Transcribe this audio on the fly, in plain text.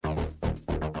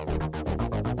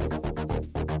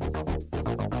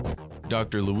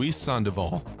Dr. Luis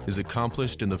Sandoval is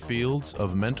accomplished in the fields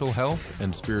of mental health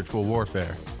and spiritual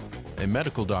warfare. A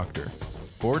medical doctor,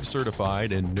 board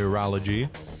certified in neurology,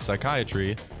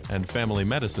 psychiatry, and family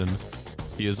medicine,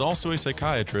 he is also a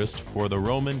psychiatrist for the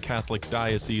Roman Catholic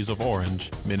Diocese of Orange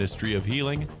Ministry of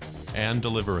Healing and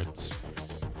Deliverance.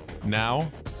 Now,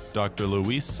 Dr.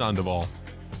 Luis Sandoval.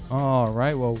 All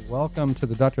right, well, welcome to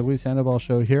the Dr. Luis Sandoval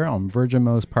Show here on Virgin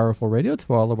Most Powerful Radio.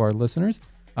 To all of our listeners,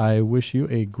 I wish you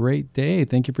a great day.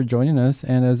 Thank you for joining us.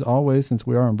 And as always, since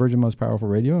we are on Virgin Most Powerful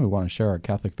Radio and we want to share our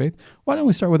Catholic faith, why don't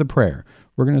we start with a prayer?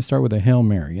 We're going to start with a Hail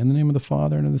Mary. In the name of the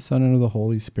Father, and of the Son, and of the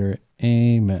Holy Spirit.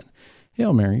 Amen.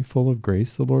 Hail Mary, full of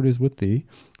grace, the Lord is with thee.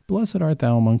 Blessed art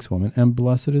thou amongst women, and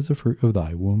blessed is the fruit of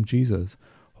thy womb, Jesus.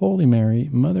 Holy Mary,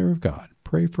 Mother of God,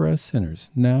 pray for us sinners,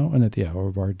 now and at the hour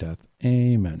of our death.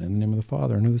 Amen. In the name of the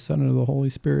Father, and of the Son, and of the Holy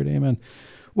Spirit. Amen.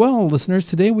 Well, listeners,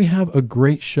 today we have a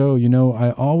great show. You know,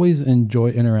 I always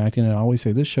enjoy interacting, and I always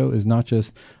say this show is not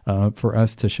just for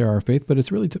us to share our faith, but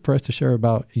it's really for us to share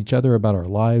about each other, about our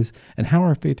lives, and how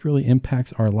our faith really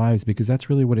impacts our lives, because that's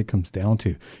really what it comes down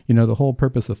to. You know, the whole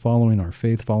purpose of following our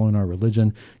faith, following our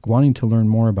religion, wanting to learn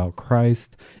more about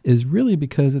Christ is really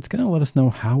because it's going to let us know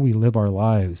how we live our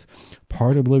lives.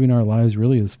 Part of living our lives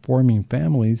really is forming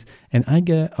families, and I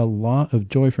get a lot of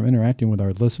joy from interacting with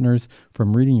our listeners,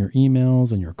 from reading your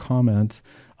emails and your comments.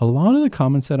 A lot of the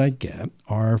comments that I get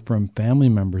are from family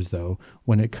members, though,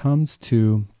 when it comes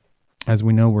to, as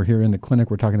we know, we're here in the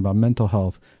clinic, we're talking about mental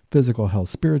health, physical health,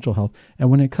 spiritual health. And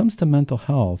when it comes to mental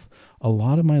health, a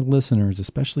lot of my listeners,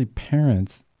 especially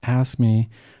parents, ask me,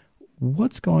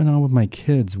 what's going on with my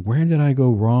kids? Where did I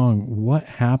go wrong? What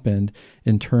happened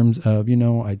in terms of,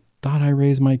 I thought I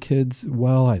raised my kids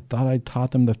well. I thought I taught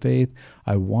them the faith.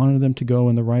 I wanted them to go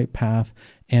in the right path.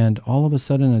 And all of a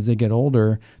sudden, as they get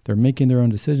older, they're making their own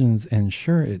decisions. And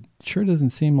it sure doesn't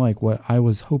seem like what I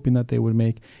was hoping that they would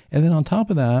make. And then on top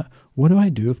of that, what do I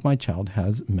do if my child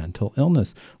has mental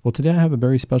illness? Well, today I have a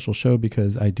very special show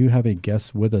because I do have a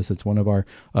guest with us. It's one of our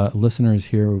listeners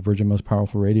here at Virgin Most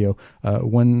Powerful Radio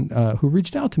who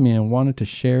reached out to me and wanted to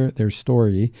share their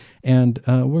story. And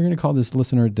we're going to call this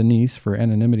listener Denise for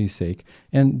anonymity's sake.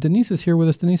 And Denise is here with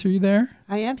us. Denise, are you there?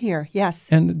 I am here, yes.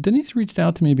 And Denise reached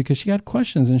out to me because she had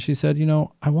questions, and she said,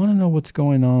 I want to know what's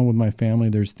going on with my family.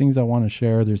 There's things I want to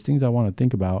share. There's things I want to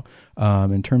think about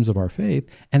in terms of our faith.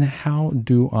 And how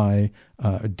do I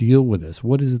deal with this?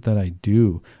 What is it that I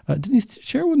do? Denise,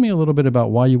 share with me a little bit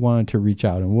about why you wanted to reach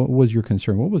out and what was your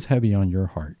concern? What was heavy on your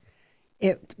heart?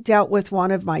 It dealt with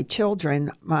one of my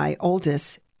children, my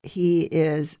oldest. He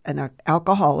is an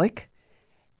alcoholic,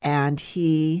 and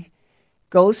he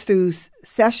goes through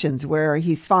sessions where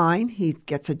he's fine. He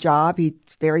gets a job. He's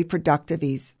very productive.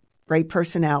 He's great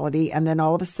personality. And then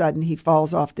all of a sudden he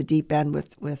falls off the deep end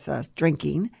with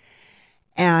drinking.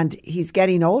 And he's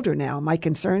getting older now. My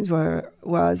concerns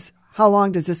was how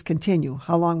long does this continue?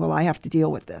 How long will I have to deal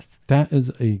with this? That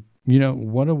is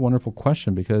what a wonderful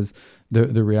question, because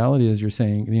the reality is you're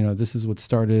saying, this is what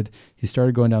started. He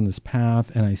started going down this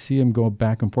path, and I see him go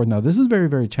back and forth. Now, this is very,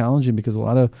 very challenging because a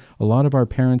lot of our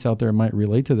parents out there might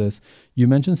relate to this. You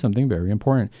mentioned something very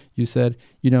important. You said,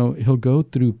 he'll go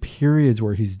through periods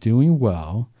where he's doing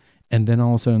well, and then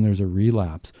all of a sudden there's a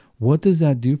relapse. What does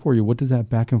that do for you? What does that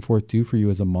back and forth do for you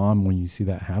as a mom when you see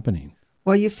that happening?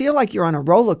 Well, you feel like you're on a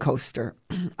roller coaster.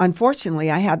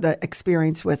 Unfortunately, I had the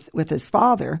experience with his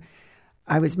father.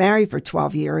 I was married for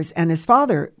 12 years, and his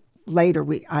father, later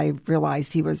I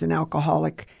realized he was an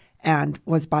alcoholic and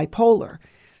was bipolar.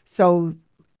 So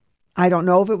I don't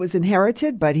know if it was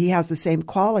inherited, but he has the same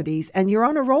qualities. And you're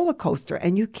on a roller coaster,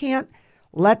 and you can't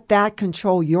let that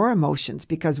control your emotions,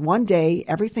 because one day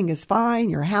everything is fine,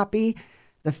 you're happy,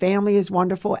 the family is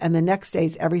wonderful, and the next day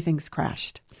everything's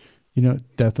crashed.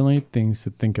 Definitely things to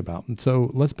think about. And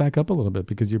so let's back up a little bit,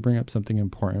 because you bring up something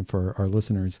important for our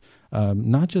listeners,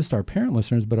 not just our parent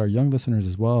listeners, but our young listeners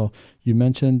as well. You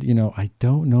mentioned, I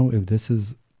don't know if this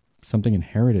is something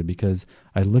inherited, because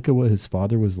I look at what his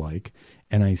father was like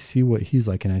and I see what he's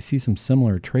like, and I see some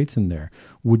similar traits in there.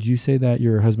 Would you say that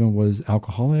your husband was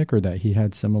alcoholic, or that he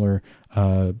had similar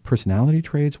personality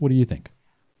traits? What do you think?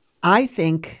 I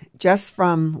think, just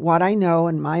from what I know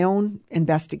and my own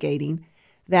investigating,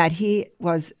 that he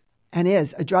was and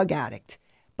is a drug addict,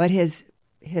 but his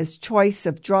choice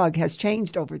of drug has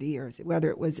changed over the years. Whether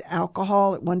it was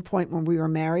alcohol at one point when we were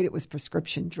married, it was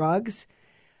prescription drugs.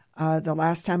 The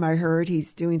last time I heard,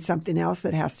 he's doing something else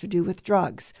that has to do with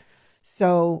drugs.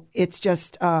 So it's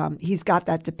just he's got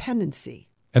that dependency.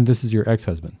 And this is your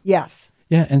ex-husband? Yes.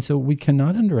 Yeah, and so we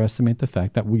cannot underestimate the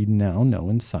fact that we now know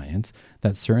in science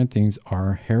that certain things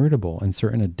are heritable and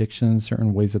certain addictions,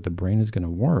 certain ways that the brain is going to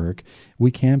work, we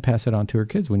can pass it on to our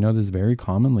kids. We know this very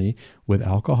commonly with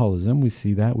alcoholism. We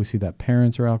see that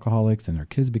parents are alcoholics and their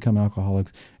kids become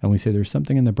alcoholics, and we say there's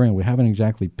something in the brain. We haven't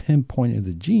exactly pinpointed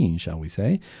the gene, shall we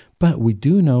say, but we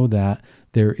do know that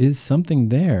there is something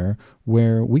there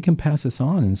where we can pass this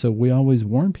on. And so we always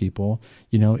warn people,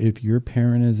 if your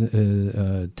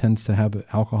parent tends to have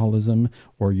alcoholism,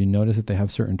 or you notice that they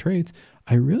have certain traits,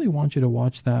 I really want you to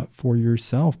watch that for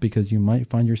yourself, because you might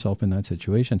find yourself in that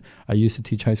situation. I used to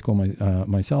teach high school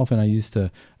myself, and I used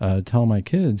to tell my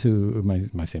kids,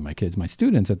 my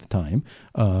students at the time,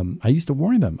 I used to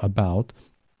warn them about,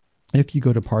 if you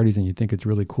go to parties and you think it's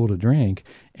really cool to drink,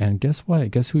 and guess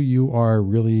what? Guess who you are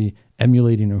really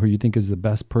emulating, or who you think is the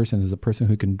best person, is the person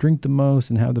who can drink the most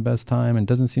and have the best time and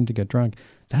doesn't seem to get drunk.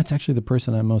 That's actually the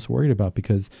person I'm most worried about,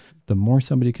 because the more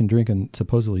somebody can drink and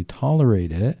supposedly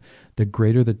tolerate it, the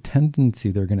greater the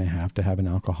tendency they're going to have an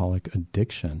alcoholic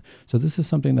addiction. So this is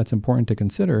something that's important to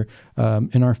consider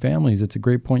in our families. It's a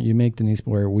great point you make, Denise,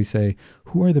 where we say,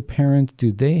 who are the parents?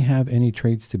 Do they have any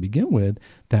traits to begin with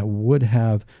that would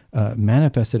have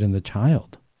manifested in the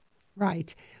child?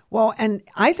 Right. Well, and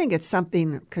I think it's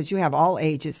something, because you have all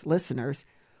ages listeners,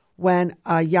 when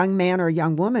a young man or a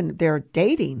young woman, they're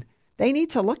dating, they need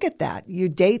to look at that. You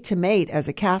date to mate as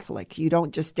a Catholic. You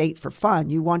don't just date for fun.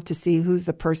 You want to see who's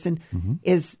the person. Mm-hmm.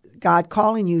 Is God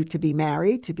calling you to be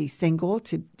married, to be single,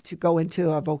 to go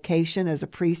into a vocation as a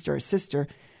priest or a sister?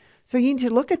 So you need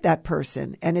to look at that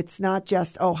person, and it's not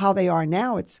just, how they are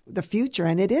now. It's the future,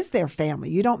 and it is their family.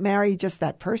 You don't marry just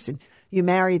that person. You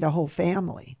marry the whole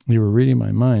family. You were reading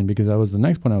my mind, because that was the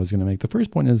next point I was going to make. The first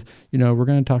point is, we're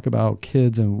going to talk about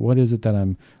kids and what is it that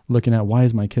I'm looking at? Why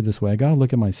is my kid this way? I got to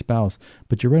look at my spouse.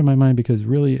 But you're reading my mind, because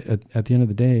really at the end of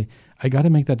the day, I got to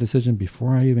make that decision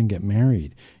before I even get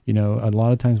married. A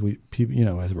lot of times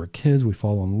as we're kids, we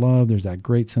fall in love. There's that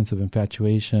great sense of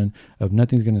infatuation of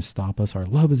nothing's going to stop us. Our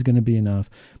love is going to be enough.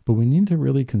 But we need to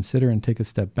really consider and take a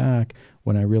step back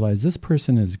when I realize this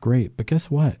person is great. But guess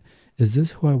what? Is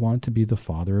this who I want to be the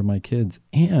father of my kids?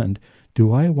 And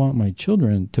do I want my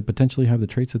children to potentially have the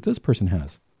traits that this person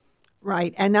has?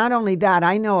 Right. And not only that,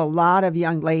 I know a lot of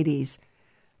young ladies,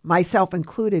 myself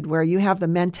included, where you have the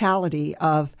mentality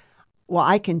of, well,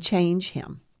 I can change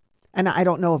him. And I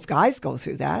don't know if guys go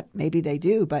through that. Maybe they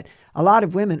do. But a lot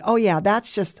of women,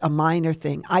 that's just a minor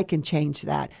thing. I can change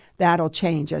that. That'll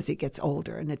change as he gets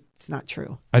older. And it's not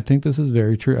true. I think this is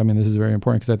very true. I mean, this is very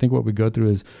important, because I think what we go through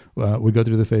is we go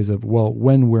through the phase of,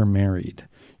 when we're married,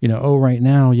 right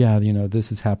now,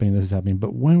 this is happening.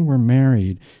 But when we're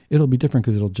married, it'll be different,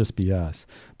 because it'll just be us.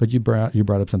 But you brought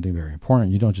up something very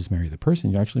important. You don't just marry the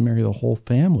person, you actually marry the whole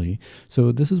family.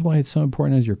 So this is why it's so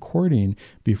important as you're courting,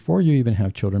 before you even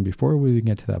have children, before we even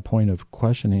get to that point of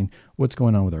questioning what's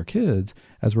going on with our kids,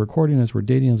 as we're courting, as we're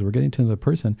dating, as we're getting to know the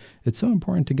person, it's so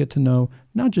important to get to know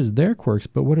not just their quirks,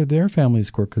 but what are their family's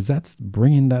quirks, because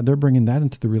they're bringing that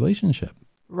into the relationship.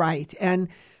 Right. And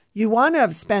you want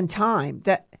to spend time.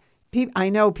 I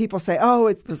know people say,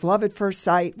 it was love at first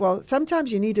sight. Well,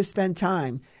 sometimes you need to spend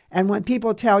time. And when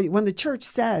people tell you, when the church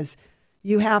says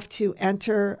you have to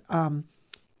enter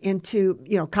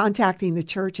into, contacting the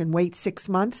church and wait 6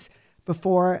 months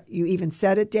before you even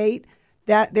set a date,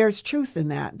 that there's truth in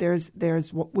that.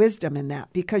 There's wisdom in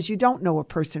that, because you don't know a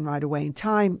person right away. And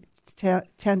time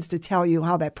tends to tell you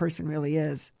how that person really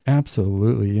is.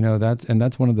 Absolutely.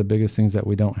 That's one of the biggest things that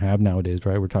we don't have nowadays,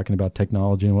 right? We're talking about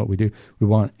technology and what we do. We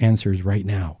want answers right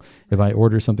now. If I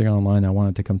order something online, I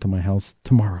want it to come to my house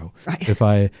tomorrow. Right. If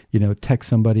I, text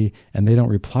somebody and they don't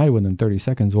reply within 30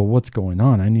 seconds, well, what's going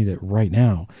on? I need it right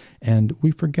now. And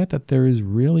we forget that there is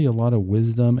really a lot of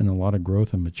wisdom and a lot of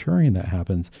growth and maturing that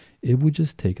happens if we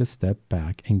just take a step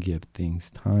back and give things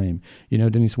time.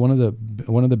 Denise, one of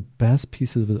the best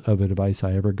pieces of advice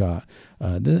I ever got,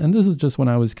 and this was just when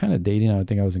I was kind of dating. I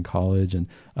think I was in college,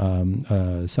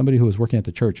 and somebody who was working at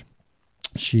the church,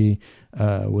 she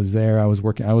was there. I was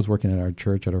working at our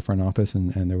church, at our front office,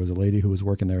 and there was a lady who was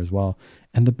working there as well.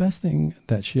 And the best thing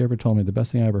that she ever told me, the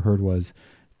best thing I ever heard was,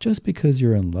 just because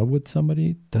you're in love with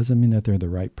somebody doesn't mean that they're the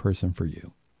right person for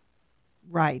you.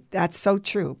 Right. That's so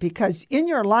true, because in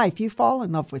your life, you fall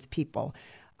in love with people,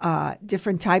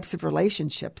 different types of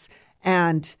relationships.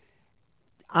 And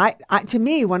to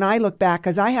me, when I look back,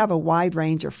 because I have a wide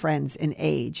range of friends in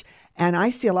age, and I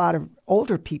see a lot of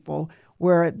older people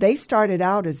where they started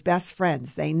out as best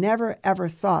friends. They never, ever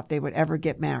thought they would ever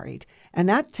get married. And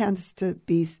that tends to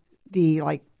be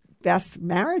the best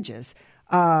marriages.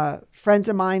 Friends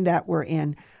of mine that were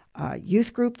in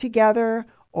youth group together,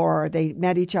 or they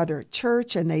met each other at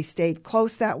church and they stayed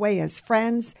close that way as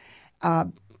friends.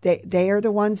 They are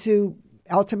the ones who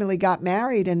ultimately got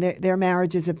married, and their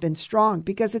marriages have been strong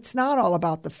because it's not all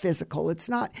about the physical.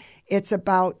 It's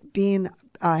about being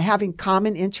having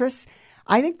common interests.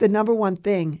 I think the number one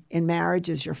thing in marriage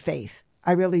is your faith.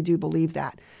 I really do believe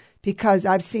that, because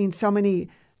I've seen so many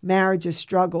marriages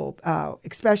struggle,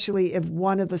 especially if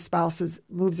one of the spouses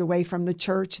moves away from the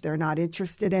church. They're not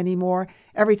interested anymore.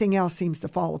 Everything else seems to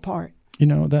fall apart.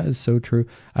 That is so true.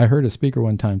 I heard a speaker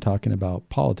one time talking about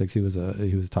politics. He was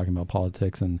talking about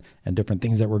politics and different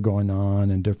things that were going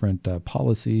on and different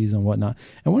policies and whatnot.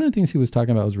 And one of the things he was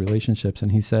talking about was relationships.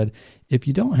 And he said, if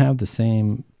you don't have the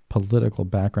same political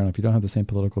background, if you don't have the same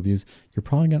political views, you're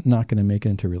probably not going to make it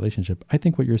into a relationship. I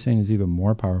think what you're saying is even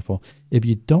more powerful. If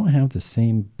you don't have the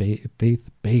same faith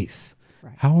base,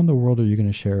 right, how in the world are you going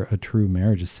to share a true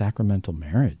marriage, a sacramental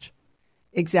marriage?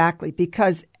 Exactly,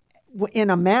 because in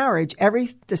a marriage,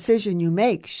 every decision you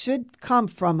make should come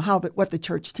from what the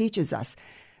church teaches us,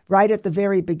 right at the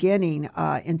very beginning,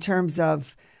 in terms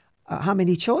of how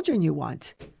many children you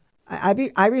want.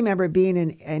 I remember being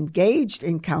in an engaged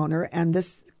encounter, and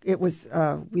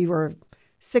we were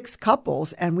 6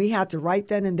 couples, and we had to right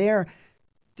then and there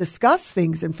discuss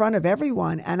things in front of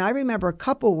everyone. And I remember a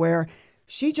couple where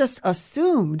she just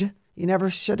assumed. You never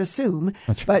should assume,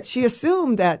 but she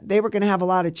assumed that they were going to have a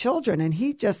lot of children. And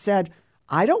he just said,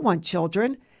 I don't want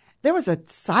children. There was a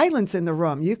silence in the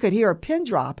room. You could hear a pin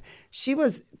drop. She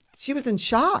was in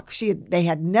shock. They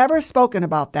had never spoken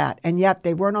about that. And yet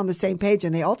they weren't on the same page,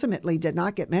 and they ultimately did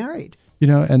not get married.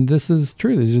 And this is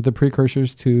true. These are the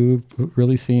precursors to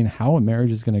really seeing how a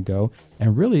marriage is going to go.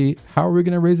 And really, how are we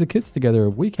going to raise the kids together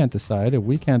if we can't decide, if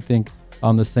we can't think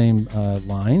on the same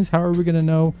lines? How are we going to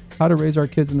know how to raise our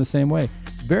kids in the same way?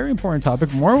 Very important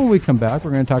topic. More when we come back.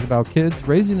 We're going to talk about kids,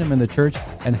 raising them in the church,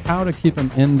 and how to keep them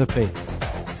in the faith.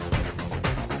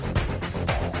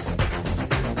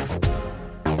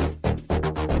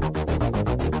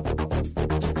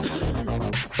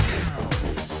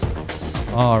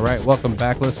 All right, welcome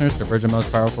back, listeners, to Virgin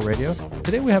Most Powerful Radio.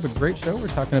 Today we have a great show. We're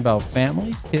talking about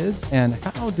family, kids, and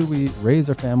how do we raise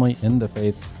our family in the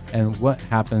faith, and what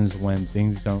happens when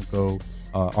things don't go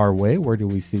our way. Where do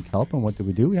we seek help, and what do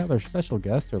we do? We have our special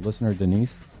guest, our listener,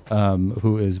 Denise,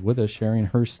 who is with us sharing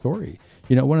her story.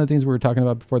 One of the things we were talking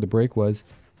about before the break was,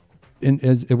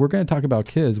 if we're going to talk about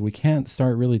kids, we can't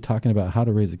start really talking about how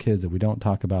to raise the kids if we don't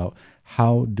talk about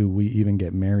how do we even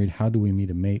get married, how do we meet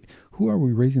a mate, who are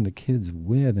we raising the kids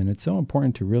with. And it's so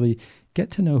important to really get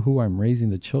to know who I'm raising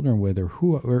the children with,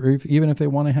 even if they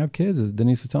want to have kids. As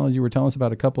Denise was telling us, you were telling us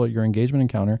about a couple at your engagement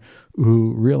encounter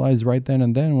who realized right then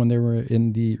and then when they were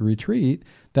in the retreat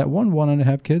that one wanted to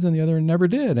have kids and the other never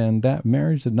did, and that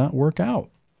marriage did not work out.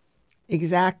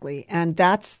 Exactly. And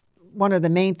that's one of the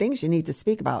main things you need to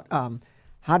speak about,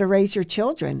 how to raise your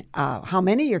children, how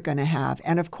many you're going to have.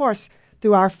 And of course,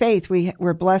 through our faith,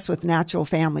 we're blessed with natural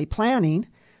family planning.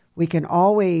 We can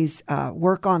always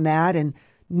work on that and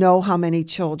know how many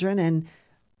children. And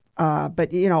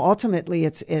but ultimately,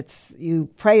 it's you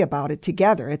pray about it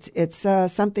together. It's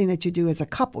something that you do as a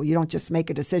couple. You don't just make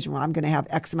a decision. Well, I'm going to have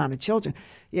X amount of children.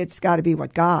 It's got to be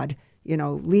what God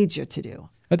leads you to do.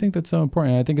 I think that's so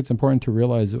important. I think it's important to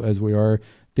realize as we are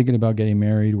thinking about getting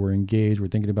married, we're engaged, we're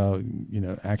thinking about,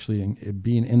 actually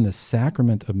being in the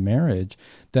sacrament of marriage,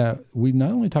 that we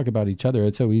not only talk about each other.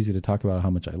 It's so easy to talk about how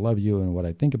much I love you and what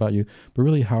I think about you, but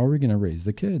really, how are we going to raise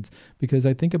the kids? Because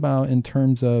I think about in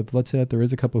terms of, let's say that there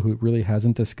is a couple who really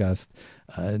hasn't discussed,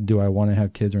 do I want to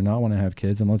have kids or not want to have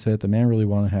kids? And let's say that the man really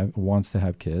wants to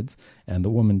have kids and the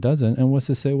woman doesn't. And what's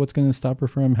to say what's going to stop her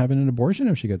from having an abortion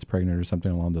if she gets pregnant or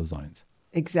something along those lines?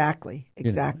 Exactly.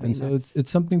 And so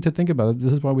it's something to think about.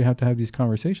 This is why we have to have these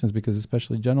conversations, because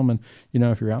especially gentlemen,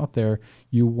 if you're out there,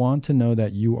 you want to know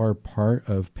that you are part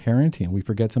of parenting. We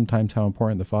forget sometimes how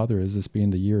important the father is, this being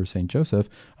the year of St. Joseph.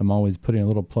 I'm always putting a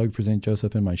little plug for St.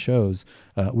 Joseph in my shows.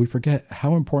 We forget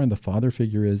how important the father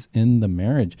figure is in the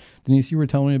marriage. Denise, you were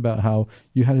telling me about how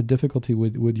you had a difficulty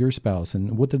with your spouse,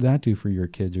 and what did that do for your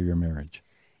kids or your marriage?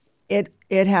 It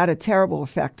had a terrible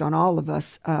effect on all of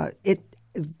us.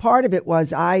 Part of it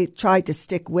was I tried to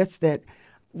stick with it.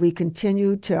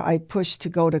 I pushed to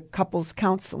go to couples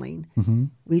counseling. Mm-hmm.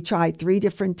 We tried 3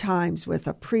 different times with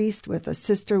a priest, with a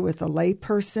sister, with a lay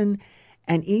person.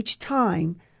 And each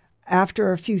time,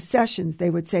 after a few sessions, they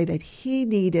would say that he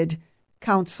needed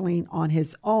counseling on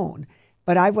his own.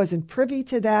 But I wasn't privy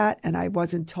to that, and I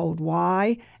wasn't told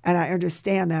why. And I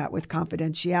understand that with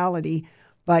confidentiality.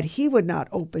 But he would not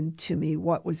open to me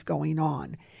what was going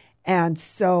on. And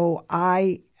so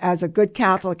I, as a good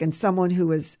Catholic and someone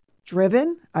who is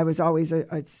driven. I was always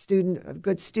a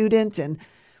good student, and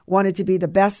wanted to be the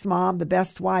best mom, the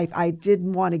best wife. I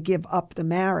didn't want to give up the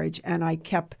marriage, and I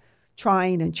kept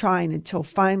trying and trying until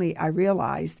finally I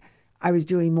realized I was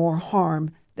doing more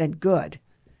harm than good.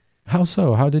 How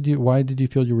so? Why did you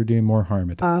feel you were doing more harm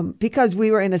at that? Because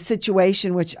we were in a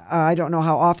situation which I don't know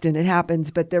how often it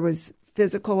happens, but there was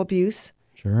physical abuse.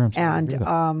 Sure. I'm sorry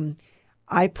And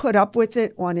I put up with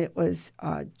it when it was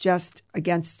just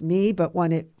against me, but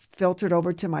when it filtered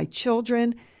over to my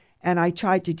children, and I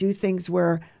tried to do things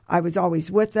where I was always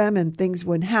with them and things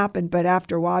wouldn't happen. But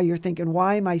after a while, you're thinking,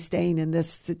 why am I staying in this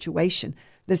situation?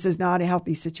 This is not a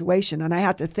healthy situation. And I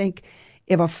had to think,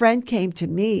 if a friend came to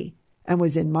me and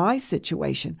was in my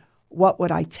situation, what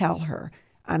would I tell her?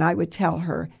 And I would tell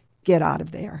her, get out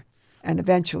of there. And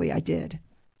eventually I did.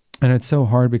 And it's so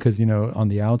hard because, on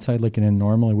the outside looking in,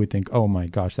 normally we think, oh my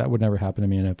gosh, that would never happen to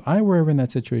me. And if I were ever in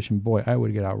that situation, boy, I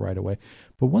would get out right away.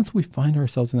 But once we find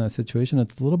ourselves in that situation,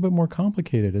 it's a little bit more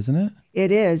complicated, isn't it?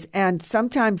 It is. And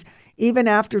sometimes even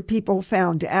after people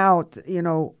found out,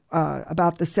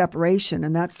 about the separation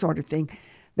and that sort of thing,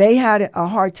 they had a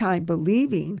hard time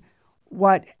believing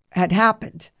what had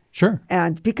happened. Sure.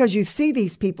 And because you see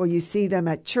these people, you see them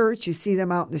at church, you see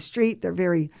them out in the street, they're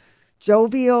very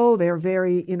jovial. They're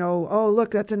very, oh,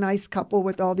 look, that's a nice couple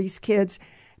with all these kids.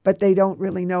 But they don't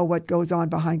really know what goes on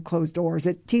behind closed doors.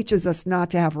 It teaches us not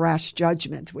to have rash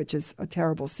judgment, which is a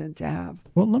terrible sin to have.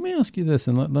 Well, let me ask you this,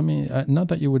 and let me, not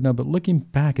that you would know, but looking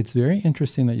back, it's very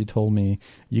interesting that you told me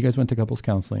you guys went to couples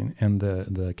counseling, and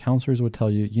the counselors would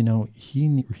tell you,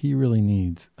 he really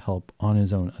needs help on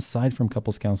his own. Aside from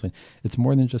couples counseling, it's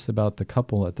more than just about the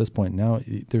couple at this point. Now,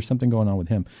 there's something going on with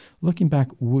him. Looking back,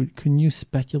 can you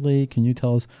speculate? Can you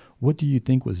tell us, what do you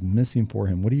think was missing for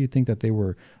him? What do you think that they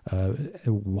were,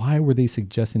 why were they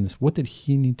suggesting this? What did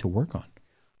he need to work on?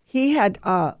 He had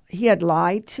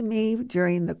lied to me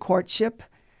during the courtship.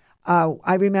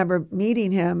 I remember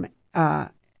meeting him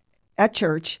at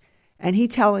church, and he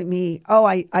telling me, oh,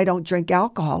 I don't drink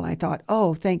alcohol. And I thought,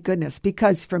 oh, thank goodness,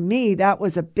 because for me, that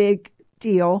was a big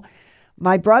deal.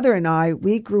 My brother and I,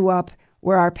 we grew up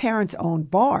where our parents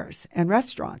owned bars and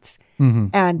restaurants. Mm-hmm.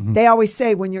 And they always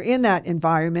say when you're in that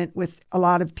environment with a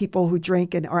lot of people who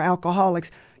drink and are alcoholics,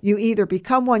 you either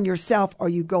become one yourself or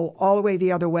you go all the way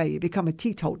the other way. You become a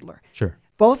teetotaler. Sure.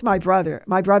 Both my brother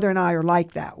and I are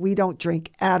like that. We don't drink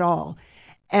at all.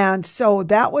 And so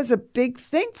that was a big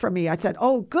thing for me. I said,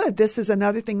 oh, good, this is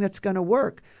another thing that's going to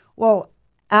work. Well,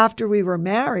 after we were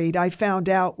married, I found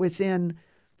out within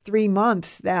 3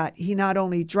 months that he not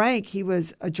only drank, he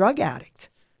was a drug addict.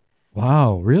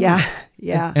 Wow, really?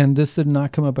 Yeah. And this did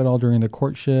not come up at all during the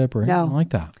courtship or anything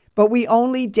like that? But we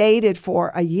only dated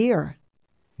for a year.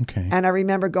 Okay. And I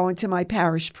remember going to my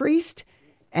parish priest,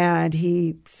 and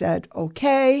he said,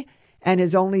 okay. And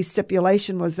his only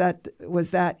stipulation was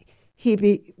that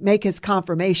he make his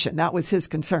confirmation. That was his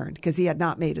concern, because he had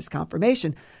not made his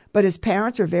confirmation. But his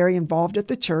parents are very involved at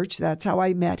the church. That's how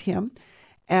I met him.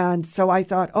 And so I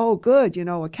thought, oh, good,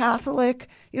 a Catholic.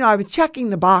 I was checking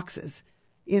the boxes.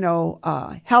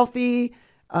 Healthy,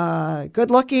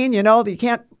 good looking, you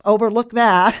can't overlook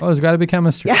that. Oh, there's got to be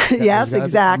chemistry. Yeah, yes,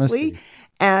 exactly.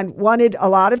 And wanted a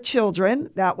lot of children.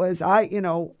 That was,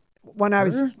 when I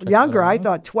was younger, I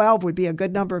thought 12 would be a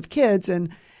good number of kids. And,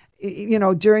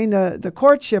 during the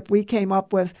courtship, we came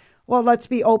up with, well, let's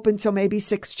be open to maybe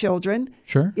 6 children.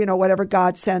 Sure. Whatever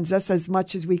God sends us, as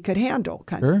much as we could handle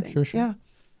kind of thing. Sure. Yeah.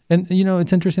 And,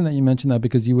 it's interesting that you mentioned that,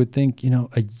 because you would think,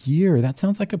 a year, that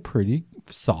sounds like a pretty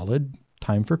solid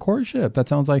time for courtship. That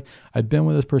sounds like I've been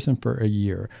with this person for a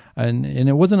year. And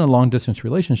it wasn't a long distance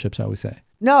relationship, shall we say?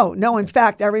 No. In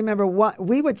fact, I remember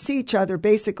we would see each other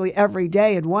basically every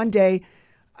day. And one day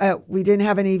we didn't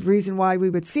have any reason why we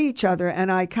would see each other.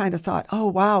 And I kind of thought, oh,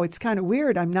 wow, it's kind of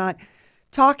weird. I'm not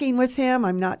talking with him.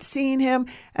 I'm not seeing him.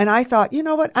 And I thought, you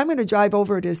know what? I'm going to drive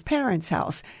over to his parents'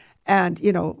 house and,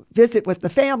 visit with the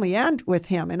family and with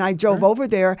him. And I drove over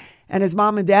there, and his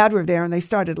mom and dad were there, and they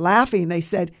started laughing. They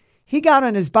said, he got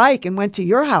on his bike and went to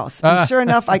your house. And sure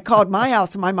enough, I called my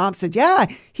house, and my mom said, yeah,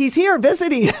 he's here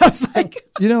visiting. I was like...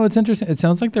 it's interesting. It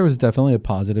sounds like there was definitely a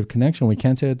positive connection. We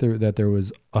can't say that there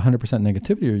was 100%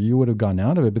 negativity, or you would have gone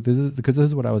out of it. But this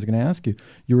is what I was going to ask you.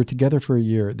 You were together for a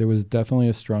year. There was definitely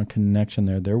a strong connection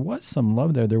there. There was some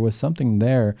love there. There was something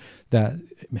there that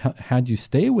had you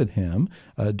stay with him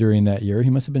during that year. He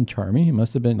must have been charming. He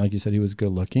must have been, like you said, he was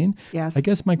good looking. Yes. I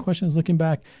guess my question is, looking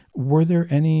back, were there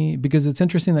any, because it's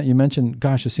interesting that you mentioned,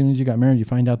 gosh, as soon as you got married, you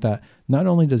find out that not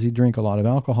only does he drink a lot of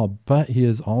alcohol, but he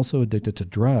is also addicted to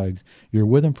drugs. You're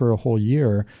with him for a whole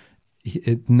year.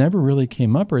 it never really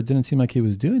came up, or it didn't seem like he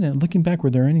was doing it. Looking back, were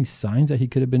there any signs that he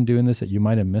could have been doing this that you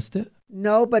might have missed it?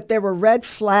 No, but there were red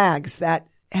flags that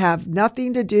have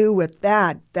nothing to do with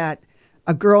that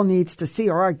a girl needs to see,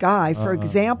 or a guy. For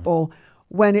example,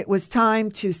 when it was time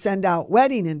to send out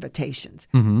wedding invitations,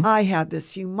 I had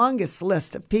this humongous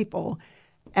list of people,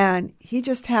 and he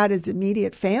just had his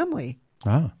immediate family.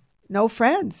 No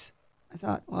friends. I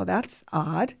thought, well, that's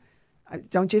odd.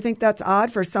 Don't you think that's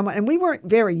odd for someone? And we weren't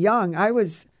very young. I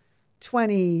was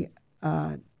 29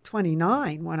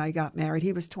 when I got married.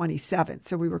 He was 27,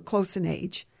 so we were close in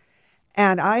age.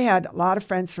 And I had a lot of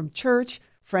friends from church,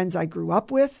 friends I grew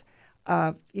up with,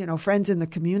 friends in the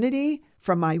community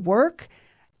from my work.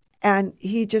 And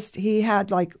he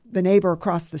had like the neighbor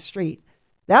across the street.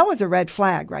 That was a red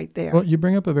flag right there. Well, you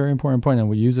bring up a very important point, and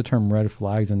we use the term red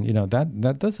flags, and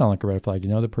that does sound like a red flag. You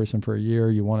know the person for a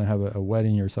year, you want to have a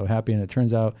wedding, you're so happy, and it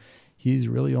turns out he's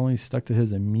really only stuck to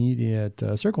his immediate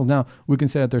circles. Now, we can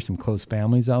say that there's some close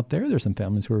families out there. There's some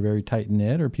families who are very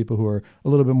tight-knit, or people who are a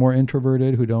little bit more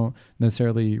introverted, who don't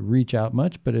necessarily reach out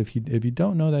much. But if you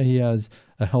don't know that he has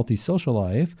a healthy social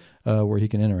life where he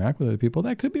can interact with other people,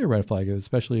 that could be a red flag,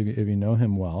 especially if you know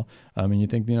him well. And you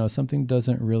think, something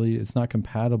it's not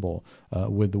compatible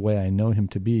with the way I know him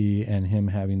to be, and him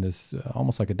having this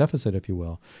almost like a deficit, if you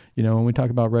will. When we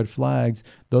talk about red flags,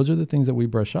 those are the things that we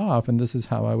brush off. And this is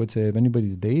how I would say, if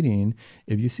anybody's dating,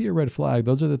 if you see a red flag,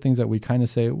 those are the things that we kind of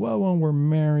say, well, when we're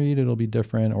married, it'll be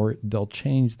different, or they'll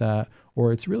change that,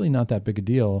 or it's really not that big a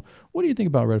deal. What do you think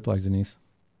about red flags, Denise?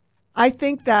 I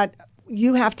think that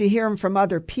you have to hear them from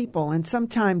other people, and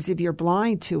sometimes if you're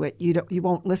blind to it, you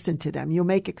won't listen to them. You'll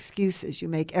make excuses. You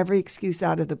make every excuse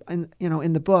out of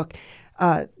in the book.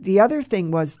 The other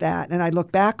thing was that, and I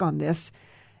look back on this,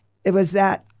 it was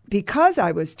that because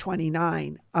I was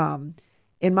 29,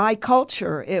 in my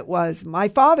culture, it was my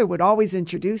father would always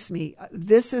introduce me.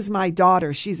 This is my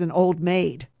daughter. She's an old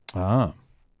maid.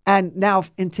 And now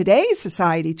in today's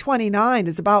society, 29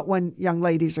 is about when young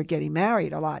ladies are getting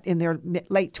married a lot, in their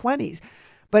late 20s.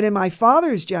 But in my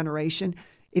father's generation,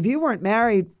 if you weren't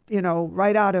married,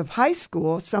 right out of high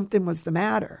school, something was the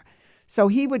matter. So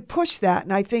he would push that.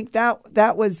 And I think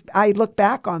that was, I look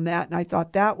back on that and I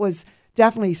thought that was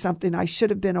definitely something I should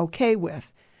have been okay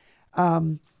with.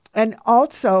 And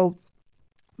also,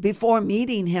 before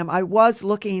meeting him, I was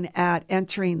looking at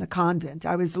entering the convent.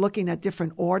 I was looking at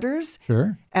different orders.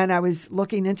 Sure. And I was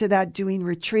looking into that, doing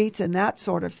retreats and that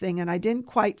sort of thing. And I didn't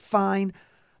quite find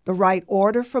the right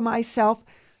order for myself.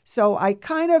 So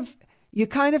you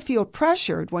kind of feel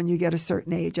pressured when you get a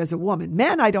certain age as a woman.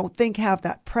 Men, I don't think, have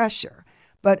that pressure,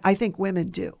 but I think women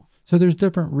do. So there's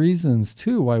different reasons,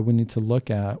 too, why we need to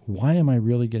look at, why am I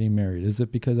really getting married? Is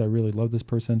it because I really love this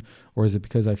person? Or is it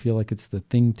because I feel like it's the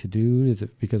thing to do? Is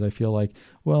it because I feel like,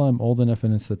 well, I'm old enough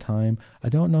and it's the time? I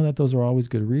don't know that those are always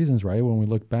good reasons, right? When we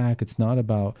look back, it's not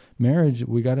about marriage.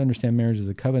 We got to understand marriage as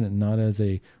a covenant, not as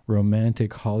a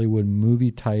romantic Hollywood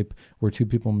movie type where two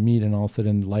people meet and all of a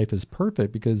sudden life is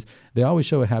perfect, because they always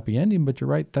show a happy ending. But you're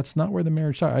right, that's not where the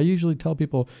marriage starts. I usually tell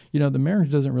people, the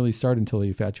marriage doesn't really start until the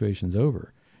infatuation's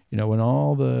over.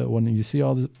 When you see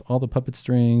all the puppet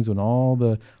strings, when all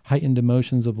the heightened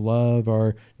emotions of love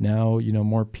are now,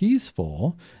 more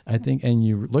peaceful, I think, and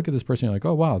you look at this person, you're like,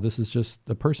 oh, wow, this is just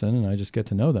a person and I just get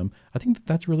to know them. I think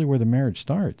that's really where the marriage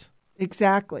starts.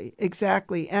 Exactly.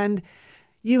 And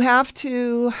you have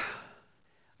to,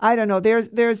 I don't know,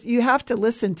 you have to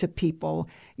listen to people.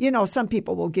 Some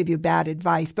people will give you bad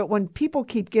advice, but when people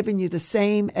keep giving you the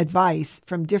same advice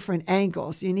from different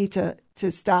angles, you need to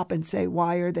stop and say,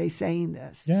 why are they saying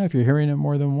this? Yeah, if you're hearing it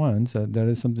more than once, that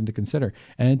is something to consider.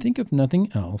 And I think if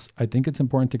nothing else, I think it's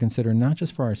important to consider not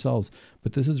just for ourselves,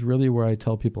 but this is really where I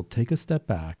tell people, take a step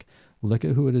back, look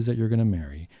at who it is that you're going to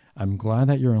marry. I'm glad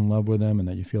that you're in love with them and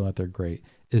that you feel that they're great.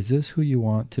 Is this who you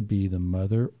want to be the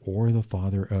mother or the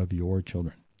father of your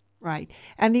children? Right.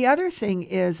 And the other thing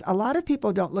is, a lot of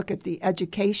people don't look at the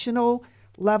educational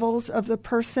levels of the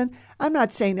person. I'm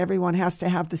not saying everyone has to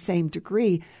have the same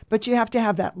degree, but you have to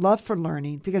have that love for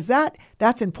learning, because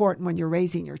that's important when you're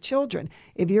raising your children.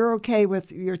 If you're okay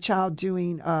with your child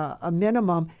doing a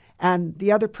minimum and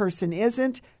the other person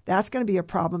isn't, that's going to be a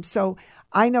problem. So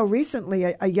I know recently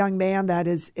a young man that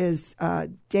is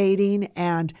dating,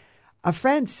 and a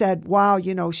friend said, wow,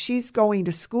 she's going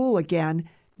to school again.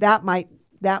 That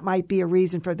might be a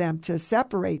reason for them to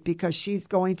separate, because she's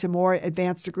going to more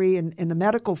advanced degree in the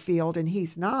medical field and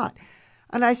he's not.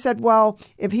 And I said, well,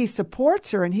 if he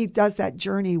supports her and he does that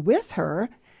journey with her,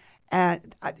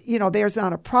 and there's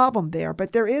not a problem there.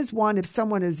 But there is one, if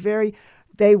someone is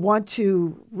they want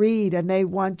to read and they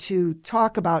want to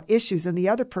talk about issues and the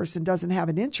other person doesn't have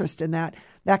an interest in that,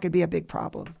 that could be a big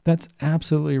problem. That's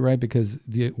absolutely right, because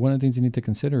one of the things you need to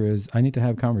consider is I need to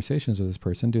have conversations with this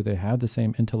person. Do they have the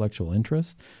same intellectual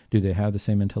interests? Do they have the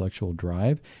same intellectual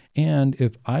drive? And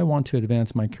if I want to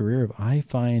advance my career, if I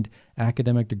find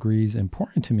academic degrees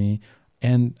important to me,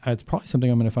 and it's probably something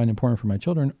I'm going to find important for my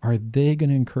children, are they going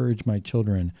to encourage my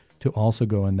children to also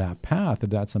go in that path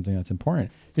if that's something that's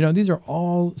important? These are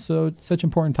all such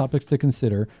important topics to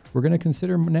consider. We're going to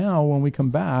consider now when we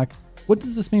come back, what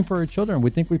does this mean for our children? We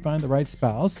think we find the right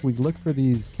spouse. We look for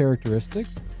these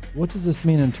characteristics. What does this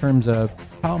mean in terms of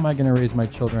how am I going to raise my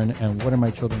children and what are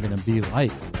my children going to be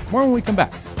like? More when we come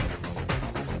back.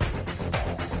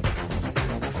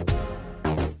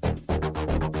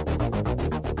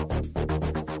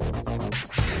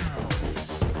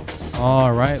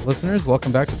 All right, listeners,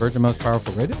 welcome back to Virgin Most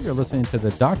Powerful Radio. You're listening to the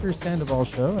Dr. Sandoval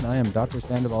Show, and I am Dr.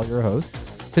 Sandoval, your host.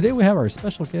 Today we have our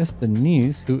special guest,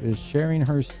 Denise, who is sharing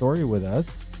her story with us.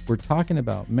 We're talking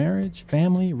about marriage,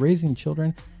 family, raising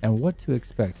children, and what to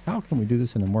expect. How can we do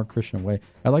this in a more Christian way?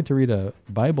 I'd like to read a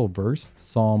Bible verse,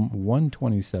 Psalm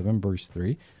 127, verse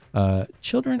 3.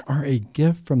 Children are a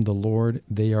gift from the Lord.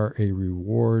 They are a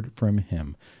reward from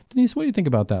him. Denise, what do you think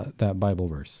about that Bible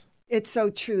verse? It's so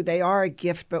true. They are a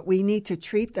gift, but we need to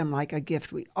treat them like a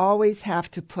gift. We always have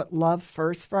to put love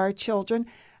first for our children.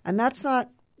 And that's not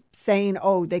saying,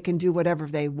 oh, they can do whatever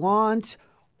they want,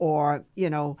 or,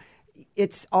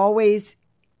 it's always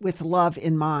with love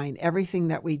in mind, everything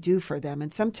that we do for them.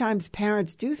 And sometimes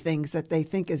parents do things that they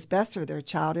think is best for their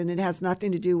child, and it has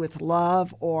nothing to do with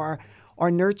love or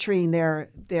nurturing their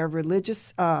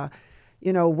religious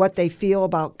what they feel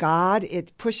about God.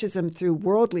 It pushes them through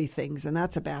worldly things, and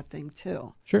that's a bad thing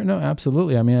too. Sure, no,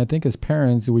 absolutely. I mean, I think as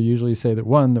parents, we usually say that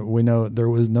we know there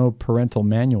was no parental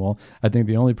manual. I think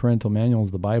the only parental manual is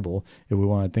the Bible. If we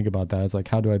want to think about that, it's like,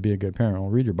 how do I be a good parent?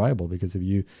 Well, read your Bible, because if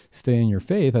you stay in your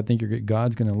faith, I think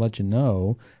God's going to let you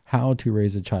know how to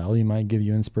raise a child. He might give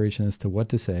you inspiration as to what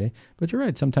to say. But you're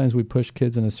right, sometimes we push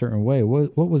kids in a certain way.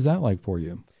 What was that like for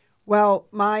you? Well,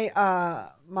 my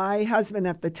husband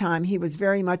at the time, he was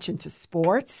very much into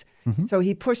sports. Mm-hmm. So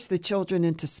he pushed the children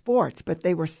into sports, but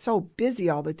they were so busy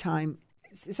all the time.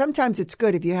 Sometimes it's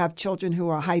good if you have children who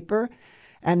are hyper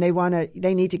and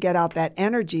they need to get out that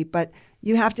energy, but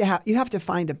you have to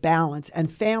find a balance,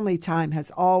 and family time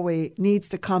needs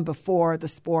to come before the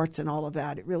sports and all of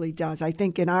that. It really does. I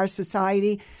think in our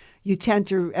society, you tend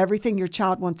to, everything your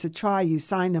child wants to try, you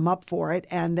sign them up for it,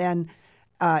 and then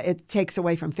it takes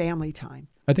away from family time.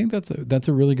 I think that's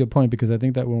a really good point, because I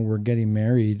think that when we're getting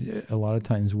married, a lot of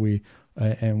times we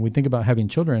think about having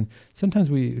children. Sometimes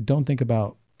we don't think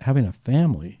about having a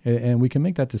family, and we can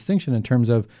make that distinction in terms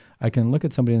of, I can look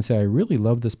at somebody and say, I really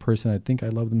love this person. I think I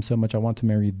love them so much. I want to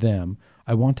marry them.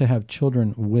 I want to have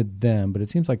children with them. But it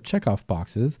seems like checkoff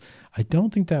boxes. I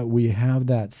don't think that we have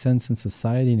that sense in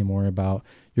society anymore about,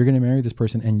 you're going to marry this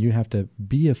person and you have to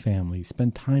be a family,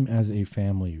 spend time as a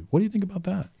family. What do you think about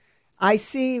that? I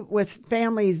see with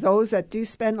families, those that do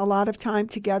spend a lot of time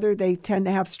together, they tend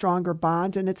to have stronger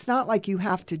bonds. And it's not like you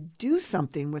have to do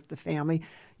something with the family.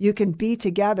 You can be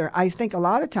together. I think a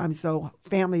lot of times, though,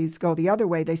 families go the other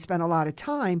way. They spend a lot of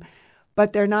time,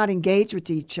 but they're not engaged with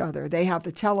each other. They have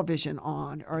the television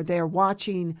on, or they're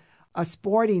watching a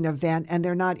sporting event and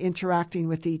they're not interacting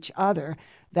with each other.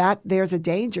 There's a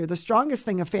danger. The strongest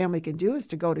thing a family can do is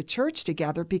to go to church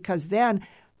together, because then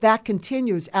that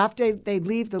continues. After they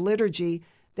leave the liturgy,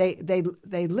 they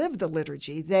live the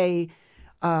liturgy. They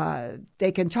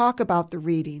can talk about the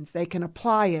readings. They can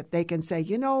apply it. They can say,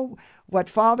 what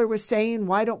Father was saying,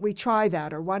 why don't we try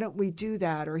that? Or why don't we do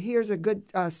that? Or here's a good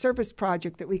service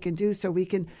project that we can do so we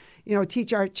can,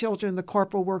 teach our children the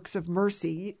corporal works of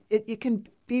mercy. It can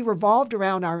be revolved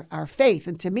around our faith.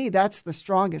 And to me, that's the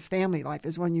strongest family life,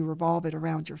 is when you revolve it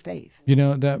around your faith.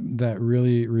 That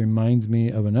really reminds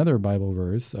me of another Bible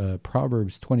verse,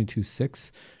 Proverbs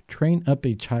 22:6. Train up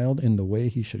a child in the way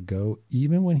he should go.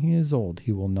 Even when he is old,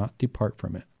 he will not depart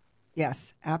from it.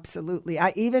 Yes, absolutely.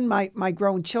 Even my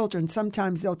grown children,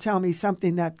 sometimes they'll tell me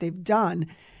something that they've done,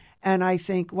 and I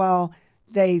think,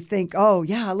 they think, oh,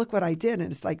 yeah, look what I did.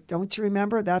 And it's like, don't you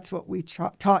remember? That's what we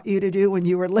taught you to do when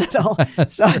you were little.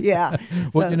 So, yeah.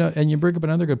 Well, and you bring up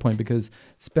another good point, because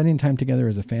spending time together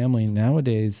as a family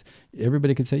nowadays,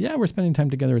 everybody could say, yeah, we're spending time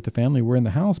together with the family. We're in the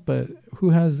house, but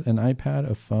who has an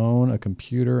iPad, a phone, a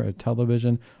computer, a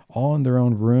television, all in their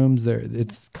own rooms?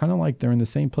 It's kind of like they're in the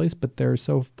same place, but they're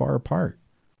so far apart.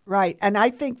 Right. And I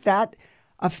think that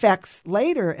affects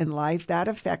later in life, that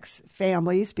affects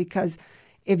families, because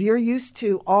if you're used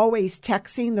to always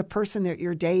texting the person that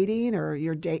you're dating, or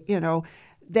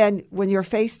then when you're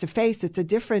face to face, it's a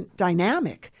different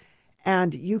dynamic.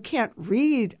 And you can't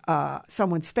read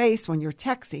someone's face when you're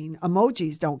texting.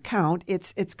 Emojis don't count.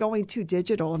 It's going too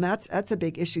digital, and that's a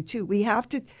big issue too. We have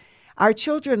to, our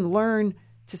children learn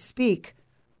to speak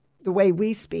the way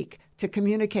we speak, to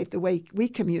communicate the way we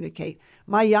communicate.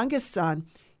 My youngest son,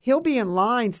 he'll be in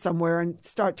line somewhere and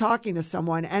start talking to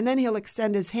someone, and then he'll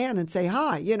extend his hand and say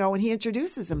hi, and he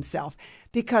introduces himself.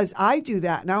 Because I do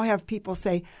that, and I'll have people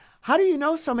say, how do you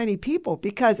know so many people?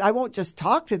 Because I won't just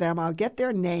talk to them. I'll get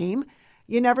their name.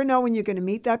 You never know when you're going to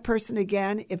meet that person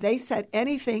again. If they said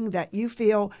anything that you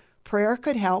feel prayer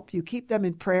could help, you keep them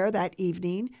in prayer that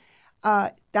evening.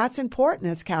 That's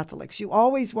important as Catholics. You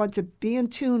always want to be in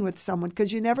tune with someone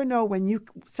because you never know when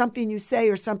something you say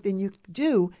or something you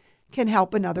do can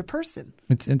help another person.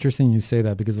 It's interesting you say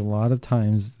that because a lot of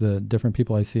times the different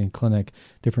people I see in clinic,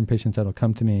 different patients that'll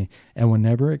come to me, and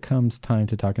whenever it comes time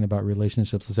to talking about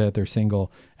relationships, let's say that they're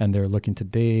single and they're looking to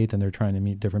date and they're trying to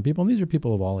meet different people, and these are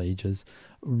people of all ages,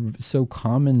 so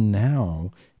common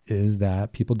now is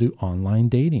that people do online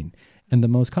dating. And the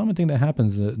most common thing that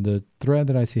happens, the thread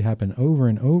that I see happen over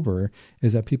and over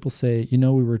is that people say, we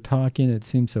were talking, it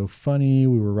seemed so funny,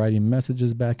 we were writing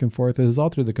messages back and forth. It was all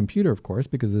through the computer, of course,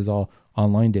 because it's all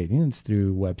online dating. It's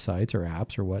through websites or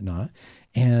apps or whatnot.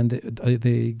 And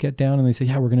they get down and they say,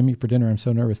 yeah, we're going to meet for dinner. I'm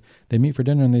so nervous. They meet for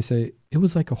dinner and they say, it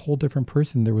was like a whole different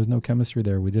person. There was no chemistry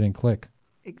there. We didn't click.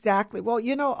 Exactly. Well,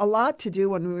 a lot to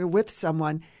do when we're with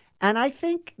someone. And I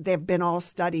think there have been all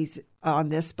studies on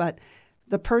this, but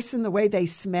the person, the way they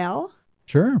smell.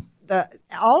 Sure.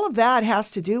 All of that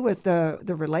has to do with the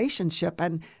relationship.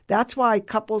 And that's why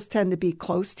couples tend to be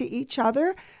close to each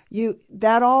other.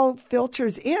 That all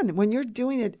filters in. When you're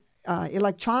doing it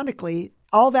electronically,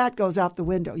 all that goes out the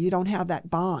window. You don't have that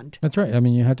bond. That's right. I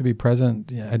mean, you have to be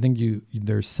present. I think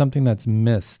there's something that's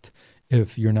missed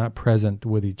if you're not present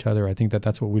with each other. I think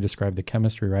that's what we describe the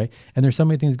chemistry, right? And there's so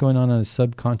many things going on a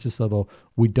subconscious level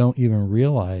we don't even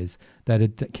realize that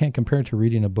it can't compare to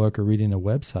reading a book or reading a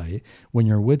website. When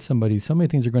you're with somebody, so many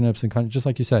things are going up subconscious, just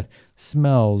like you said,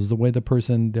 smells, the way the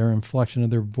person, their inflection of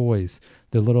their voice,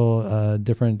 the little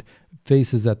different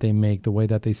faces that they make, the way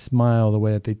that they smile, the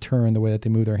way that they turn, the way that they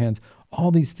move their hands.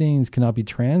 All these things cannot be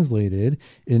translated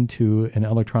into an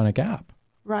electronic app.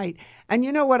 Right. And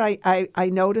you know what I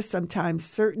notice sometimes?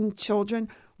 Certain children,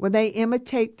 when they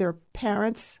imitate their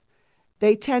parents,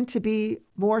 they tend to be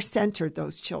more centered,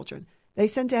 those children. They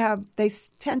tend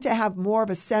to have more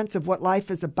of a sense of what life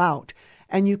is about.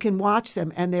 And you can watch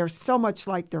them, and they're so much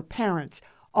like their parents.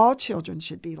 All children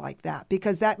should be like that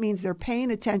because that means they're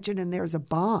paying attention and there's a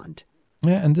bond.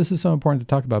 Yeah, and this is so important to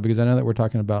talk about because I know that we're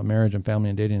talking about marriage and family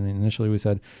and dating. And initially we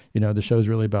said, the show is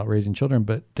really about raising children,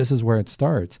 but this is where it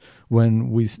starts. When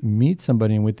we meet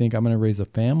somebody and we think, I'm going to raise a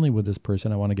family with this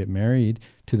person, I want to get married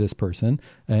to this person,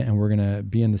 and we're going to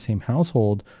be in the same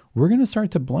household, we're going to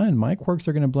start to blend. My quirks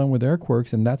are going to blend with their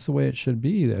quirks, and that's the way it should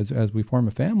be. As we form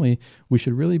a family, we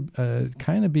should really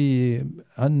kind of be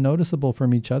unnoticeable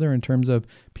from each other in terms of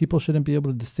people shouldn't be able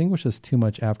to distinguish us too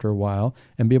much after a while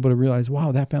and be able to realize,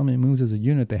 wow, that family moves as a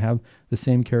unit. They have the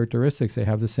same characteristics. They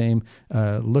have the same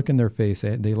look in their face.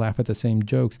 They laugh at the same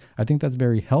jokes. I think that's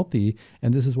very healthy,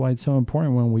 and this is why it's so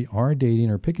important when we are dating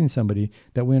or picking somebody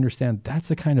that we understand that's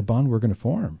the kind of bond we're going to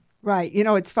form. Right.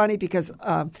 It's funny because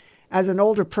as an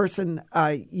older person,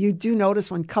 you do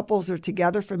notice when couples are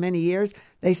together for many years,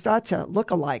 they start to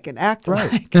look alike and act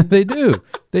alike. Right. They do.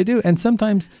 They do. And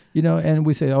sometimes, and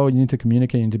we say, oh, you need to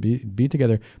communicate and to be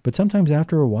together. But sometimes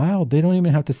after a while, they don't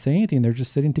even have to say anything. They're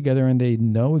just sitting together and they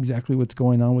know exactly what's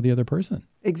going on with the other person.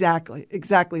 Exactly.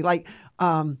 Like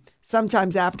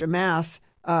sometimes after Mass,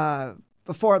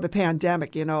 before the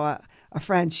pandemic, a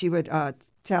friend, she would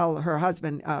tell her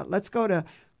husband, let's go to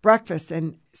breakfast.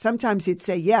 And sometimes he'd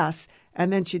say yes.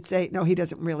 And then she'd say, no, he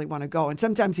doesn't really want to go. And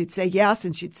sometimes he'd say yes.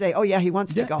 And she'd say, oh, yeah, he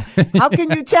wants to go. How can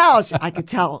you tell? I could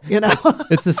tell,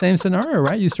 It's the same scenario,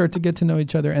 right? You start to get to know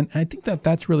each other. And I think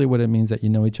that's really what it means, that you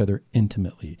know each other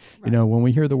intimately. Right. When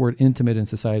we hear the word intimate in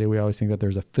society, we always think that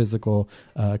there's a physical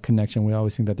connection. We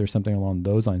always think that there's something along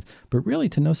those lines. But really,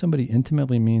 to know somebody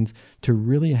intimately means to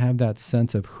really have that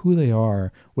sense of who they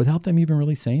are without them even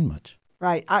really saying much.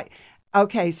 Right.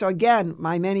 Okay, so again,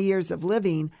 my many years of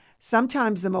living,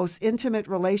 sometimes the most intimate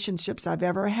relationships I've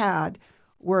ever had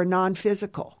were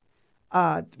non-physical.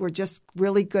 We're just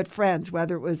really good friends,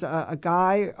 whether it was a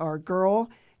guy or a girl.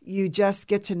 You just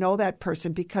get to know that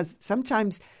person because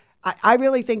sometimes I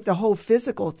really think the whole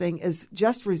physical thing is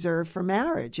just reserved for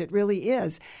marriage. It really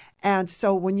is. And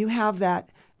so when you have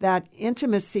that that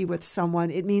intimacy with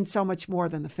someone, it means so much more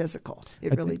than the physical.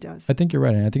 It really does. I think you're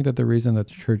right. And I think that the reason that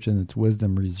the church in its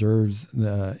wisdom reserves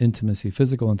the intimacy,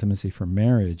 physical intimacy for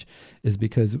marriage is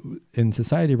because in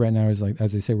society right now is like,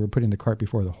 as they say, we're putting the cart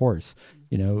before the horse.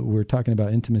 You know, we're talking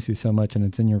about intimacy so much and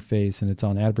it's in your face and it's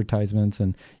on advertisements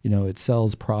and, you know, it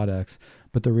sells products.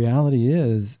 But the reality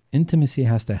is intimacy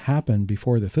has to happen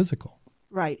before the physical.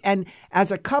 Right. And as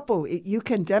a couple, you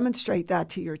can demonstrate that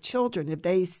to your children. If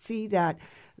they see that,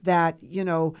 you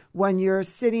know, when you're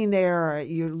sitting there,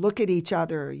 you look at each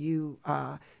other, you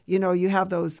know, you have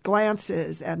those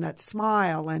glances and that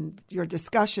smile and your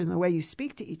discussion, the way you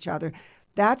speak to each other,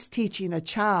 that's teaching a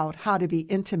child how to be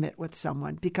intimate with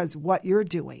someone because what you're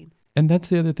doing. And that's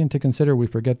the other thing to consider. We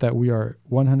forget that we are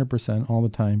 100% all the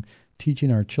time teaching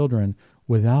our children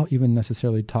without even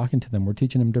necessarily talking to them. We're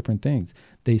teaching them different things.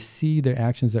 They see the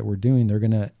actions that we're doing. They're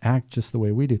going to act just the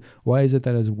way we do. Why is it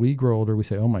that as we grow older, we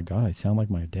say, oh my God, I sound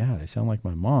like my dad. I sound like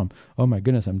my mom. Oh my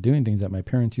goodness, I'm doing things that my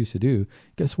parents used to do.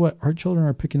 Guess what? Our children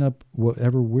are picking up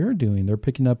whatever we're doing. They're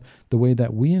picking up the way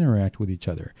that we interact with each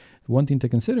other. One thing to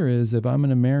consider is if I'm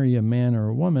going to marry a man or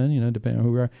a woman, you know, depending on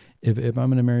who we are, if I'm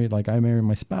going to marry, like I marry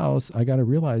my spouse, I got to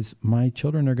realize my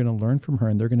children are going to learn from her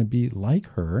and they're going to be like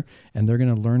her and they're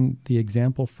going to learn the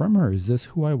example from her. Is this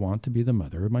who I want to be the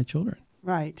mother of my children?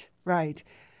 Right, right.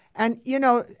 And, you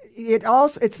know,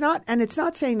 it's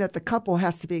not saying that the couple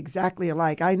has to be exactly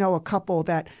alike. I know a couple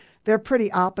that they're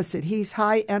pretty opposite. He's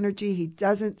high energy. He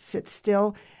doesn't sit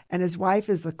still. And his wife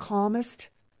is the calmest,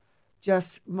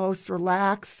 just most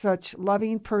relaxed, such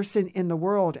loving person in the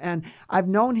world. And I've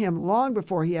known him long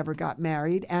before he ever got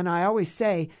married. And I always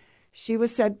say she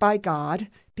was sent by God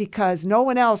because no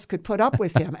one else could put up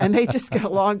with him. And they just get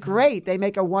along great. They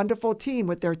make a wonderful team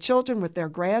with their children, with their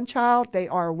grandchild. They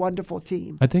are a wonderful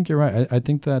team. I think you're right. I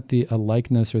think that the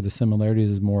likeness or the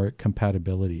similarities is more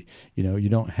compatibility. You know, you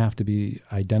don't have to be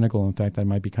identical. In fact, that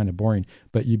might be kind of boring,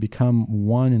 but you become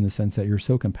one in the sense that you're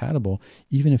so compatible,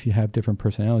 even if you have different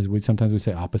personalities. Sometimes we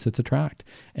say opposites attract.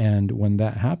 And when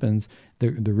that happens,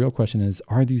 the real question is,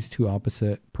 are these two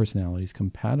opposite personalities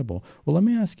compatible? Well, let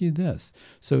me ask you this.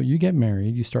 So you get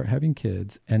married, you start having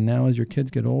kids, and now as your kids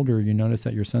get older, you notice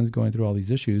that your son's going through all these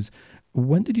issues.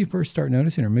 When did you first start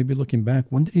noticing, or maybe looking back,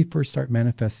 when did he first start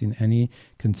manifesting any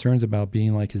concerns about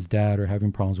being like his dad or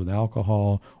having problems with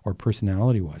alcohol or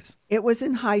personality-wise? It was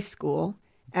in high school,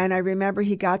 and I remember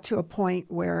he got to a point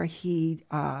where he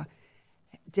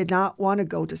did not want to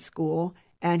go to school,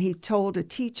 and he told a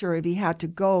teacher if he had to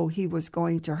go, he was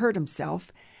going to hurt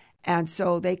himself. And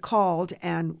so they called,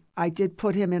 and I did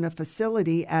put him in a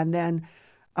facility, and then,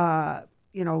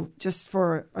 you know, just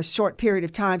for a short period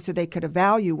of time so they could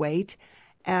evaluate.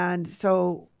 And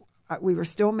so we were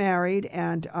still married,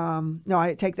 and no,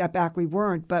 I take that back, we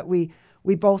weren't, but we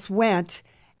both went,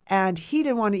 and he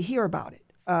didn't want to hear about it.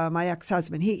 My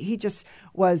ex-husband, he just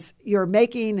was, you're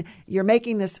making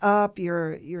this up,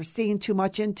 you're seeing too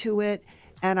much into it.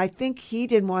 And I think he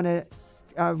didn't want to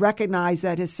recognize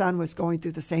that his son was going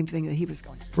through the same thing that he was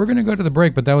going through. We're going to go to the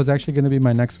break, but that was actually going to be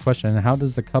my next question. How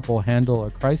does the couple handle a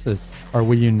crisis? Are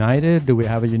we united? Do we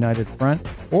have a united front?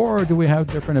 Or do we have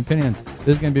different opinions? This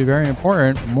is going to be very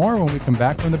important. More when we come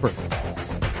back from the break.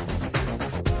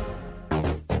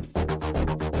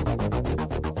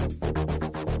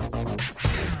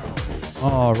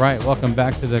 All right, welcome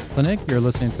back to the clinic. You're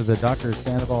listening to the Dr.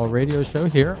 Sandoval radio show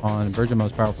here on Virgin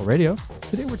Most Powerful Radio.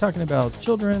 Today we're talking about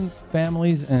children,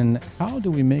 families, and how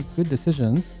do we make good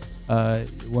decisions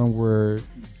when we're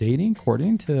dating,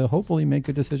 courting, to hopefully make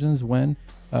good decisions when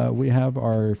we have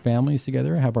our families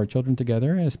together, have our children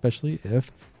together, and especially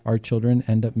if our children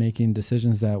end up making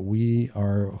decisions that we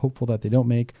are hopeful that they don't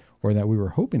make or that we were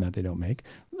hoping that they don't make.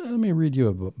 Let me read you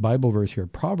a Bible verse here.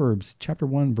 Proverbs chapter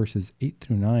 1, verses 8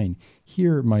 through 9.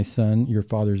 Hear, my son, your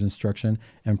father's instruction,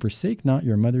 and forsake not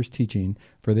your mother's teaching,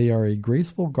 for they are a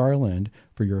graceful garland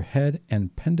for your head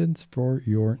and pendants for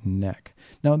your neck.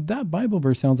 Now, that Bible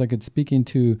verse sounds like it's speaking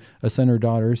to a son or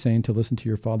daughter saying to listen to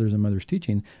your father's and mother's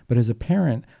teaching. But as a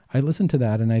parent, I listen to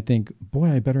that and I think,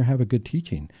 boy, I better have a good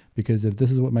teaching, because if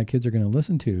this is what my kids are going to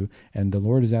listen to and the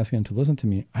Lord is asking them to listen to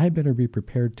me, I better be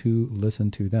prepared to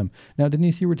listen to them. Now,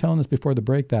 Denise, you were telling us before the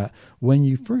break that when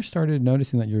you first started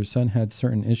noticing that your son had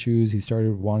certain issues, he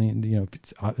started wanting,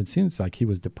 it seems like he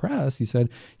was depressed. You said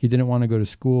he didn't want to go to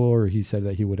school, or he said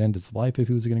that he would end his life if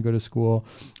he was going to go to school.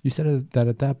 You said that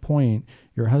at that point,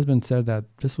 your husband said that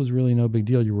this was really no big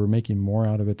deal. You were making more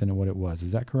out of it than what it was.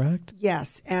 Is that correct?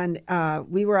 Yes. And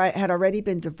had already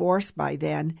been divorced by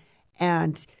then.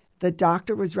 And the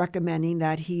doctor was recommending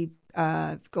that he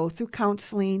go through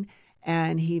counseling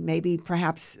and he maybe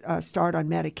perhaps start on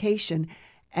medication.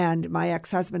 And my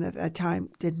ex-husband at that time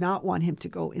did not want him to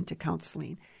go into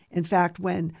counseling. In fact,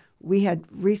 when we had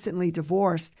recently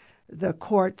divorced, the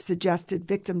court suggested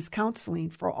victims counseling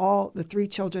for all the 3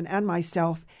 children and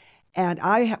myself. And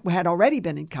I had already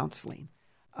been in counseling.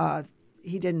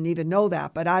 He didn't even know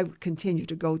that, but I continued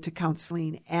to go to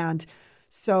counseling. And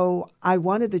so I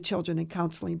wanted the children in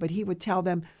counseling, but he would tell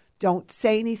them, don't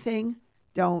say anything.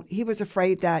 He was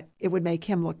afraid that it would make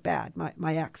him look bad,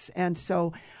 my ex. And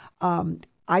so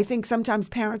I think sometimes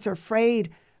parents are afraid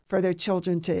for their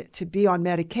children to be on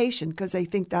medication because they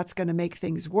think that's going to make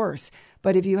things worse.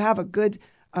 But if you have a good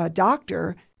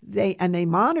doctor, they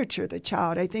monitor the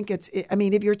child, I think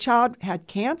if your child had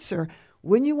cancer,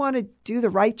 wouldn't you want to do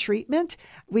the right treatment?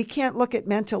 We can't look at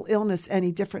mental illness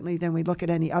any differently than we look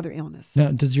at any other illness. Now,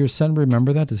 does your son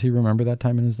remember that? Does he remember that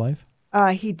time in his life?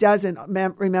 He doesn't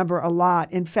remember a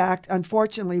lot. In fact,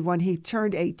 unfortunately, when he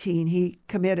turned 18, he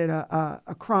committed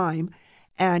a crime,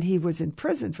 and he was in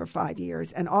prison for 5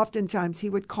 years. And oftentimes he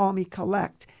would call me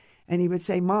collect, and he would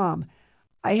say, Mom,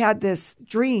 I had this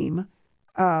dream,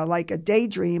 like a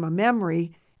daydream, a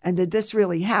memory, and did this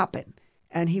really happen?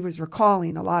 And he was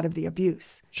recalling a lot of the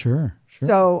abuse. Sure.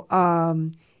 So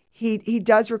he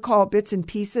does recall bits and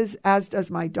pieces, as does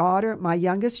my daughter. My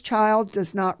youngest child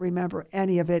does not remember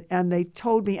any of it. And they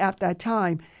told me at that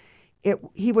time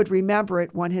he would remember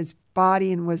it when his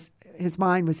body and his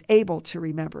mind was able to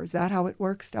remember. Is that how it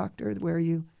works, Doctor?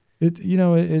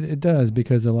 It does,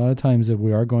 because a lot of times if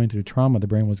we are going through trauma, the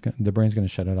brain's going to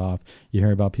shut it off. You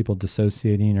hear about people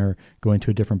dissociating or going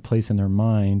to a different place in their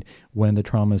mind when the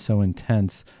trauma is so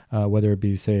intense, whether it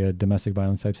be, say, a domestic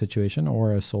violence type situation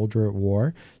or a soldier at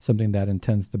war, something that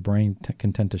intense, the brain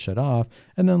can tend to shut off.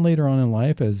 And then later on in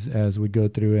life, as we go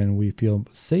through and we feel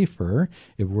safer,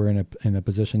 if we're in a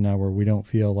position now where we don't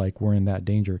feel like we're in that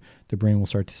danger, the brain will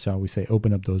start to, shall we say,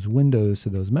 open up those windows to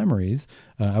those memories.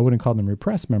 I wouldn't call them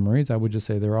repressed memories. I would just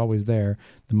say they're always there.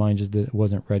 The mind just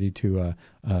wasn't ready to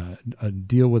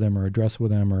deal with them or address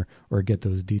with them or get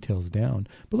those details down.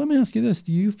 But let me ask you this.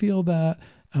 Do you feel that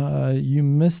you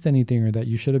missed anything, or that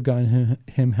you should have gotten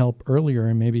him help earlier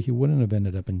and maybe he wouldn't have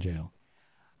ended up in jail?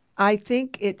 I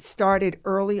think it started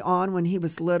early on when he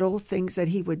was little, things that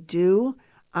he would do.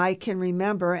 I can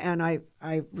remember, and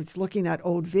I was looking at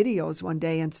old videos one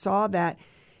day and saw that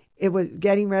it was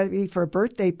getting ready for a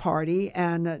birthday party,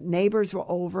 and neighbors were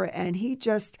over, and he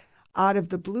just, out of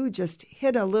the blue, just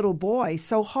hit a little boy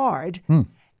so hard.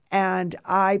 And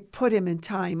I put him in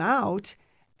timeout,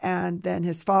 and then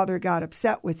his father got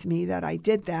upset with me that I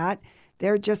did that.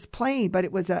 They're just playing, but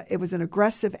it was an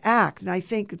aggressive act, and I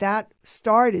think that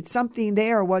started, something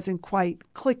there wasn't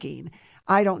quite clicking.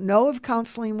 I don't know if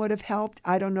counseling would have helped.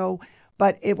 I don't know.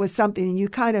 But it was something, and you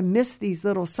kind of miss these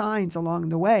little signs along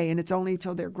the way. And it's only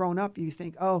until they're grown up you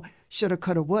think, oh, shoulda,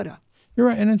 coulda, woulda. You're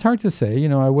right. And it's hard to say.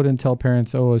 I wouldn't tell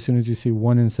parents, as soon as you see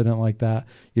one incident like that,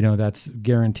 that's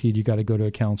guaranteed you got to go to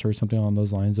a counselor or something along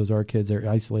those lines. Those are kids, they're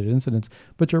isolated incidents.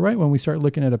 But you're right. When we start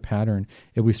looking at a pattern,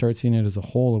 if we start seeing it as a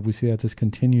whole, if we see that this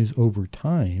continues over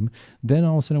time, then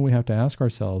all of a sudden we have to ask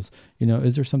ourselves,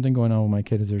 is there something going on with my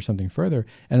kid? Is there something further?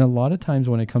 And a lot of times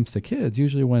when it comes to kids,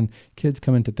 usually when kids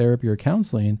come into therapy or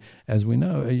counseling, as we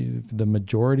know, the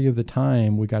majority of the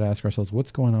time we got to ask ourselves,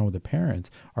 what's going on with the parents?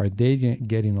 Are they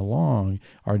getting along?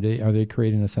 Are they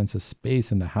creating a sense of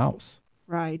space in the house?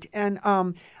 Right. And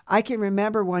I can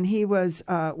remember when he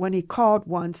called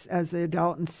once as an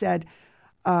adult and said,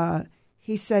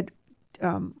 he said,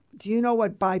 do you know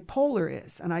what bipolar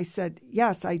is? And I said,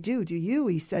 yes, I do. Do you?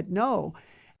 He said, no.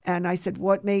 And I said,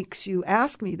 what makes you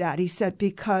ask me that? He said,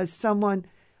 because someone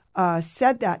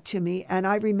said that to me. And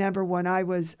I remember when I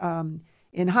was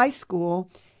in high school,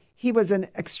 he was an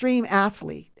extreme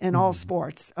athlete in all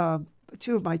sports.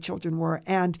 2 of my children were,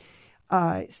 and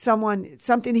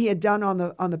something he had done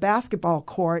on the basketball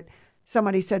court,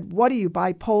 somebody said, "What are you,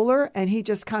 bipolar?" And he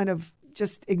just kind of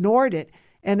just ignored it.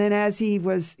 And then as he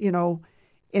was,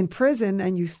 in prison,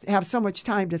 and you have so much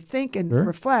time to think and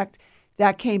reflect,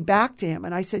 that came back to him.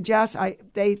 And I said, "Yes,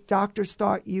 doctors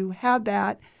thought you had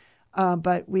that,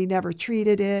 but we never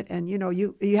treated it. And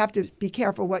you have to be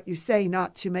careful what you say,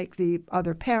 not to make the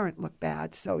other parent look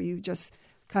bad. So you just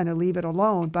kind of leave it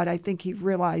alone." But I think he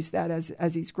realized that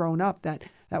as he's grown up, that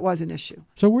was an issue.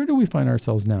 So where do we find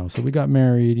ourselves now? So we got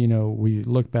married, we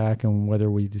look back and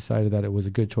whether we decided that it was a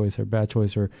good choice or bad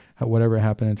choice or whatever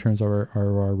happened in terms of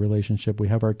our relationship, we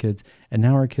have our kids, and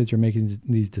now our kids are making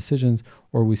these decisions,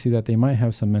 or we see that they might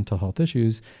have some mental health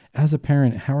issues. As a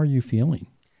parent, how are you feeling?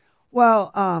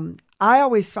 Well, I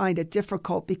always find it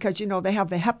difficult because, they have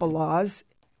the HIPAA laws,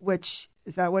 which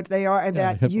Is that what they are? And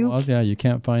Yeah, that HIPAA laws, you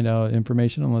can't find out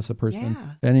information unless a person,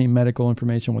 any medical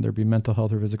information, whether it be mental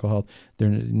health or physical health,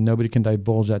 nobody can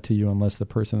divulge that to you unless the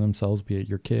person themselves, be it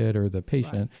your kid or the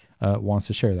patient, wants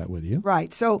to share that with you.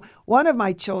 Right. So one of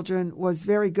my children was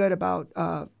very good about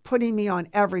putting me on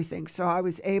everything. So I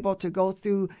was able to go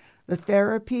through the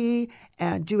therapy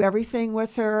and do everything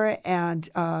with her, and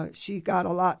she got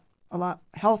a lot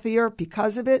healthier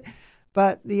because of it.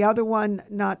 But the other one,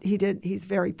 he's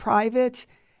very private.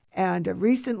 And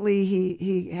recently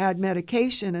he had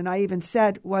medication, and I even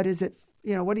said, what is it?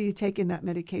 What are you taking that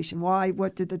medication? Why?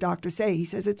 What did the doctor say? He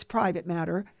says, it's private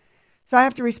matter. So I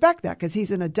have to respect that because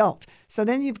he's an adult. So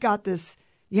then you've got this,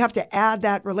 you have to add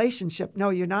that relationship. No,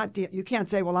 you're not, you can't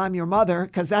say, well, I'm your mother,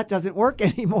 because that doesn't work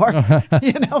anymore.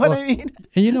 You know what I mean?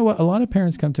 And you know what? A lot of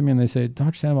parents come to me and they say,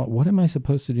 Dr. Sandoval, what am I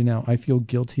supposed to do now? I feel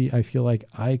guilty. I feel like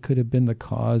I could have been the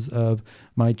cause of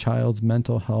my child's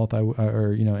mental health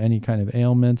or any kind of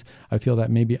ailments. I feel that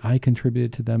maybe I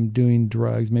contributed to them doing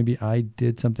drugs. Maybe I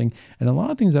did something. And a lot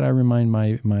of things that I remind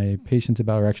my patients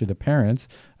about, or actually the parents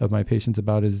of my patients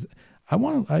about, is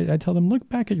I tell them, look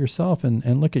back at yourself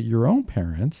and look at your own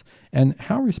parents, and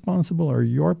how responsible are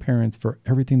your parents for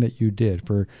everything that you did,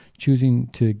 for choosing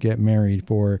to get married,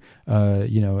 for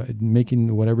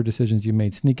making whatever decisions you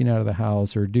made, sneaking out of the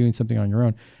house or doing something on your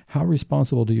own. How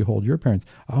responsible do you hold your parents?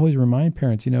 I always remind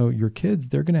parents, your kids,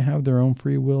 they're going to have their own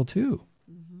free will too.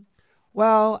 Mm-hmm.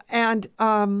 Well, and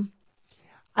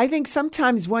I think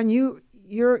sometimes when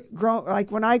you're grown,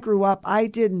 like when I grew up, I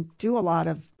didn't do a lot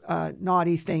of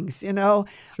naughty things, Sure.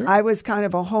 I was kind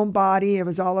of a homebody. It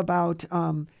was all about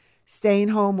staying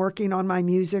home, working on my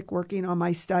music, working on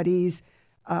my studies.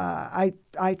 I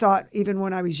thought even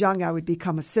when I was young, I would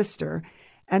become a sister.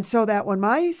 And so that when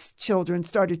my children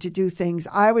started to do things,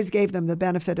 I always gave them the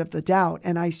benefit of the doubt.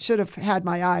 And I should have had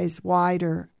my eyes wide,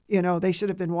 or, they should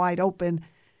have been wide open.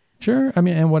 Sure. I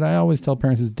mean, and what I always tell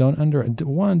parents is don't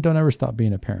ever stop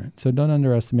being a parent. So don't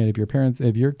underestimate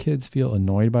if your kids feel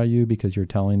annoyed by you because you're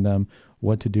telling them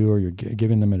what to do or you're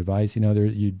giving them advice.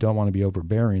 You don't want to be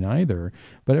overbearing either.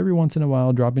 But every once in a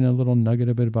while, dropping a little nugget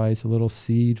of advice, a little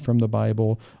seed from the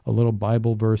Bible, a little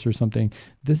Bible verse or something.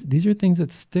 These are things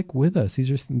that stick with us. These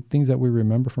are things that we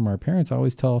remember from our parents. I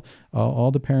always tell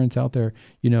all the parents out there,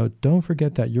 don't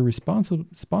forget that your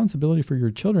responsibility for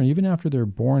your children, even after they're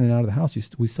born and out of the house,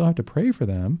 we still have to pray for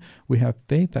them. We have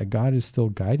faith that God is still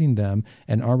guiding them,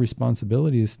 and our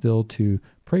responsibility is still to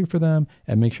pray for them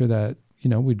and make sure that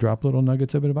we drop little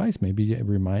nuggets of advice. Maybe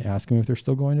ask them if they're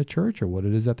still going to church or what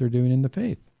it is that they're doing in the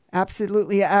faith.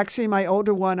 Absolutely. Actually, my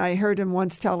older one, I heard him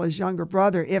once tell his younger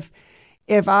brother, if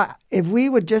we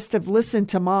would just have listened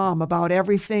to Mom about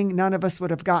everything, none of us would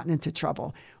have gotten into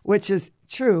trouble, which is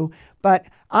true. But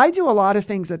I do a lot of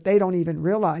things that they don't even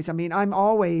realize. I mean, I'm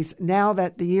always, now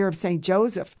that the year of St.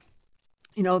 Joseph,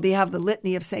 they have the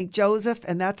litany of St. Joseph,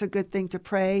 and that's a good thing to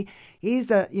pray. He's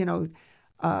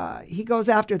he goes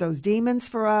after those demons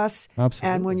for us. Absolutely.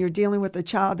 And when you're dealing with a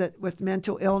child with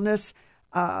mental illness,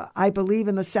 I believe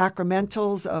in the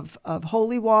sacramentals of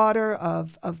holy water,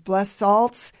 of blessed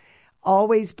salts,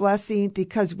 always blessing,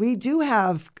 because we do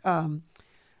have,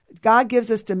 God gives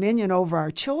us dominion over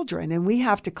our children, and we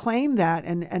have to claim that.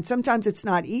 And sometimes it's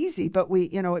not easy, but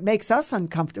it makes us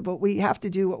uncomfortable. We have to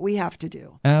do what we have to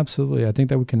do. Absolutely. I think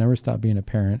that we can never stop being a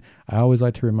parent. I always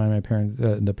like to remind my parents,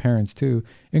 the parents too,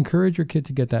 encourage your kid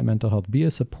to get that mental health. Be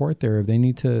a support there. If they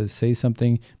need to say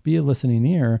something, be a listening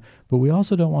ear. But we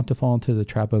also don't want to fall into the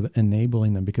trap of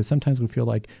enabling them, because sometimes we feel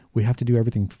like we have to do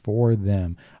everything for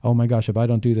them. Oh my gosh, if I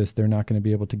don't do this, they're not going to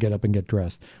be able to get up and get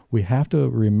dressed. We have to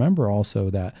remember also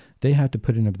that they have to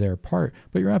put in of their part.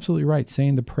 But you're absolutely right.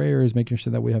 Saying the prayers, making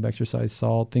sure that we have exercise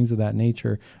salt, things of that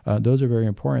nature, those are very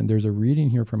important. There's a reading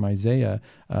here from Isaiah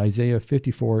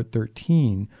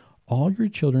 54:13. All your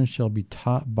children shall be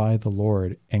taught by the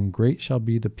Lord, and great shall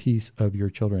be the peace of your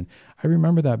children. I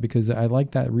remember that because I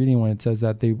like that reading when it says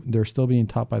that they're still being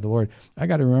taught by the Lord. I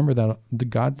got to remember that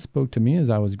God spoke to me as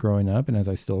I was growing up, and as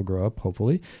I still grow up,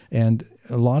 hopefully. And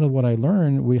a lot of what I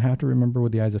learned, we have to remember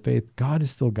with the eyes of faith, God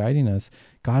is still guiding us.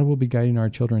 God will be guiding our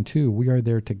children too. We are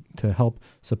there to help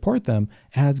support them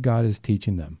as God is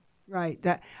teaching them. Right.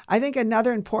 I think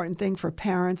another important thing for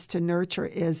parents to nurture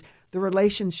is the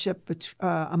relationship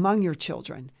among your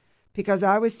children, because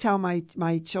I always tell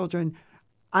my children,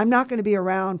 I'm not going to be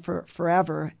around for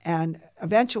forever, and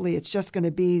eventually it's just going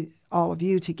to be all of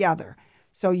you together.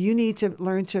 So you need to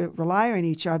learn to rely on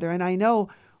each other. And I know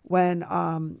when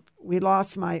we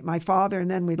lost my father and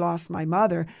then we lost my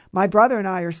mother, my brother and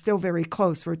I are still very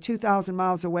close. We're 2,000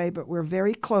 miles away, but we're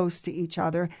very close to each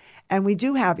other, and we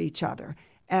do have each other.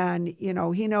 And, you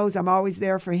know, he knows I'm always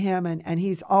there for him, and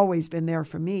he's always been there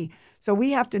for me. So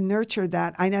we have to nurture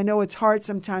that. And I know it's hard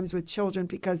sometimes with children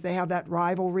because they have that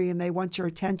rivalry and they want your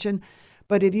attention.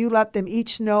 But if you let them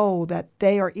each know that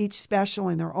they are each special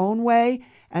in their own way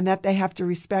and that they have to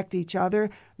respect each other,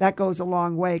 that goes a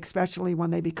long way, especially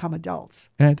when they become adults.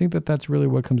 And I think that that's really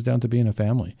what comes down to being a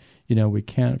family. You know, we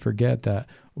can't forget that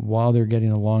while they're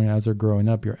getting along as they're growing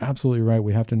up, you're absolutely right.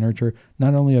 We have to nurture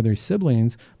not only other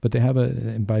siblings, but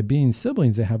by being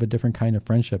siblings, they have a different kind of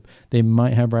friendship. They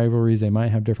might have rivalries, they might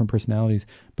have different personalities,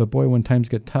 but boy, when times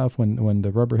get tough, when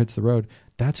the rubber hits the road,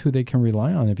 that's who they can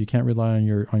rely on. If you can't rely on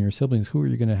your siblings, who are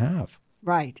you going to have?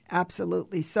 Right,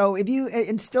 absolutely. So if you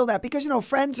instill that, because, you know,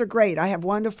 friends are great. I have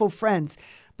wonderful friends,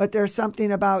 but there's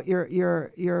something about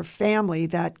your family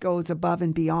that goes above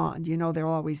and beyond. You know, they'll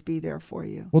always be there for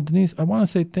you. Well, Denise, I want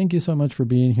to say thank you so much for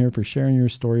being here, for sharing your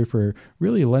story, for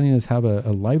really letting us have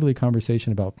a lively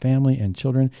conversation about family and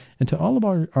children. And to all of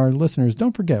our listeners,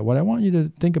 don't forget, what I want you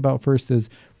to think about first is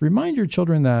remind your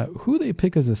children that who they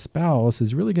pick as a spouse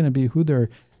is really going to be who they're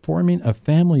forming a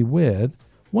family with.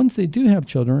 Once they do have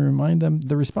children, remind them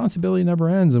the responsibility never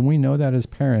ends, and we know that as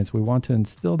parents. We want to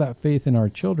instill that faith in our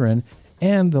children.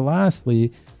 And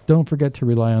lastly, don't forget to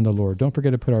rely on the Lord. Don't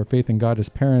forget to put our faith in God as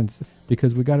parents,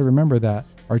 because we got to remember that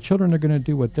our children are going to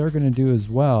do what they're going to do as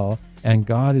well, and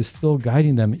God is still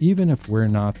guiding them, even if we're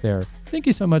not there. Thank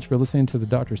you so much for listening to the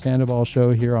Dr. Sandoval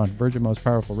Show here on Virgin Most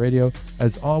Powerful Radio.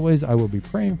 As always, I will be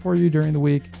praying for you during the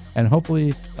week, and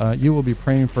hopefully you will be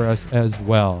praying for us as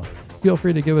well. Feel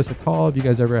free to give us a call if you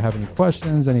guys ever have any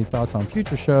questions, any thoughts on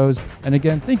future shows. And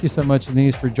again, thank you so much,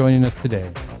 Denise, for joining us today.